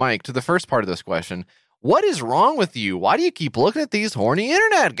 Now, Mike, to the first part of this question, what is wrong with you? Why do you keep looking at these horny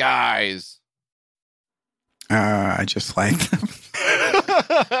internet guys? I just like them.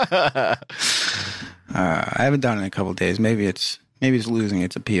 I haven't done it in a couple of days. Maybe it's losing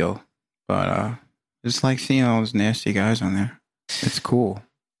its appeal, but just like seeing all those nasty guys on there. It's cool.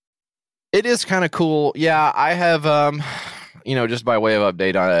 It is kind of cool. Yeah, I have, just by way of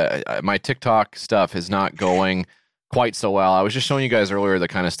update, my TikTok stuff is not going quite so well. I was just showing you guys earlier the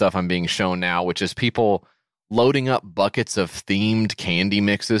kind of stuff I'm being shown now, which is people loading up buckets of themed candy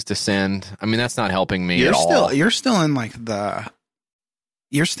mixes to send. I mean, that's not helping me at all. You're still in the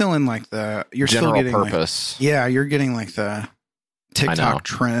general purpose. You're getting like the TikTok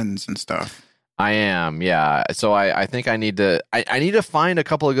trends and stuff. I am, yeah. So I think I need to find a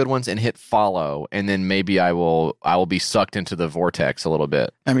couple of good ones and hit follow, and then maybe I will be sucked into the vortex a little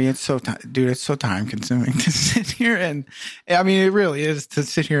bit. I mean, it's so time consuming to sit here and it really is to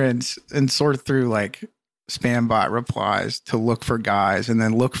sit here and sort through like spam bot replies to look for guys and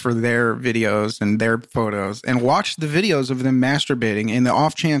then look for their videos and their photos and watch the videos of them masturbating in the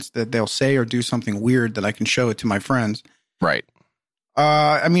off chance that they'll say or do something weird that I can show it to my friends. Right.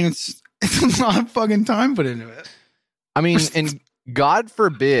 It's a lot of fucking time put into it. I mean, and God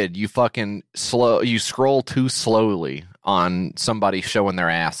forbid you scroll too slowly on somebody showing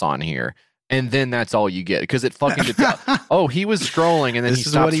their ass on here, and then that's all you get because it fucking gets out. Oh, he was scrolling, and then he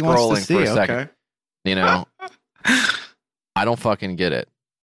stopped scrolling for a second. Okay. You know, I don't fucking get it.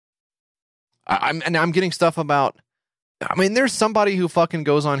 I'm getting stuff about. I mean, there's somebody who fucking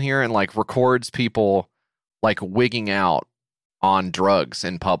goes on here and like records people like wigging out on drugs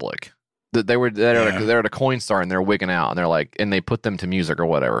in public. They're at a coin store and they're wigging out and they're like, and they put them to music or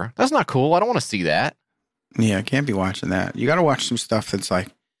whatever. That's not cool. I don't want to see that. Yeah, I can't be watching that. You got to watch some stuff that's like,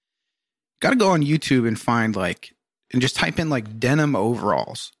 got to go on YouTube and find like, and just type in like denim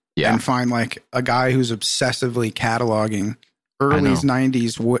overalls. Yeah. And find like a guy who's obsessively cataloging early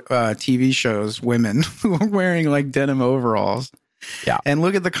 90s TV shows, women who are wearing like denim overalls. Yeah. And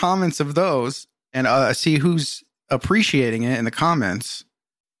look at the comments of those and see who's appreciating it in the comments.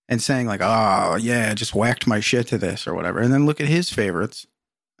 and saying like, oh yeah, just whacked my shit to this or whatever. And then look at his favorites.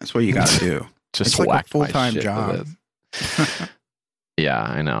 That's what you got to do. Just it's like whacked a full-time my shit job. Yeah,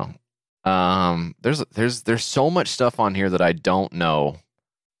 I know. There's so much stuff on here that I don't know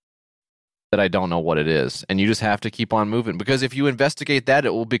what it is, and you just have to keep on moving, because if you investigate that,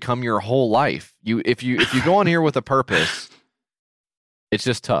 it will become your whole life. If you go on here with a purpose, it's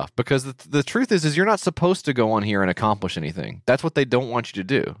just tough, because the truth is you're not supposed to go on here and accomplish anything. That's what they don't want you to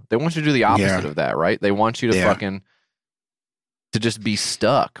do. They want you to do the opposite of that, right? They want you to to just be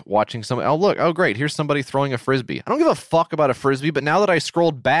stuck watching somebody. Oh, look. Oh, great. Here's somebody throwing a Frisbee. I don't give a fuck about a Frisbee, but now that I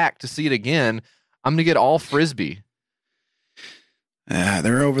scrolled back to see it again, I'm going to get all Frisbee.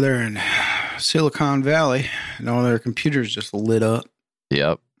 They're over there in Silicon Valley, and all their computers just lit up.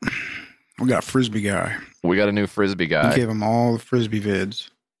 Yep. We got a Frisbee guy. We got a new Frisbee guy. We gave him all the Frisbee vids.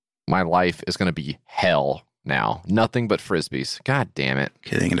 My life is going to be hell now. Nothing but Frisbees. God damn it.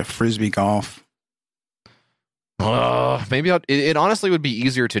 Getting into Frisbee golf. Maybe it honestly would be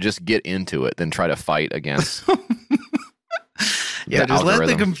easier to just get into it than try to fight against. Yeah, just let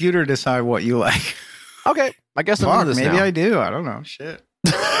the computer decide what you like. Okay, I guess I'm into this maybe now. I do. I don't know. Shit.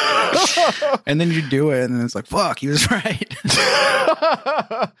 And then you do it, and then it's like, fuck, he was right.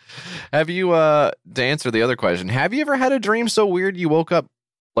 Have you, to answer the other question, have you ever had a dream so weird you woke up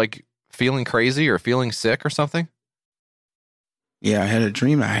like feeling crazy or feeling sick or something? Yeah, I had a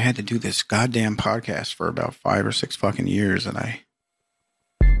dream that I had to do this goddamn podcast for about 5 or 6 fucking years, and I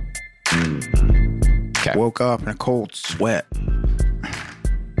woke up in a cold sweat.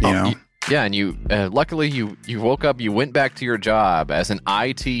 You know? Yeah, and you luckily you woke up, you went back to your job as an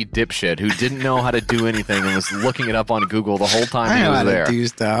IT dipshit who didn't know how to do anything and was looking it up on Google the whole time he was there. Do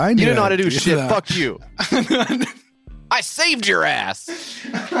stuff. You didn't know how to do shit. Fuck you. I saved your ass.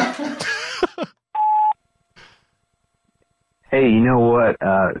 Hey, you know what?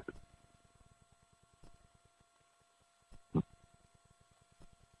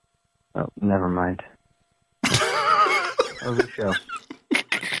 Oh, never mind. That was a show.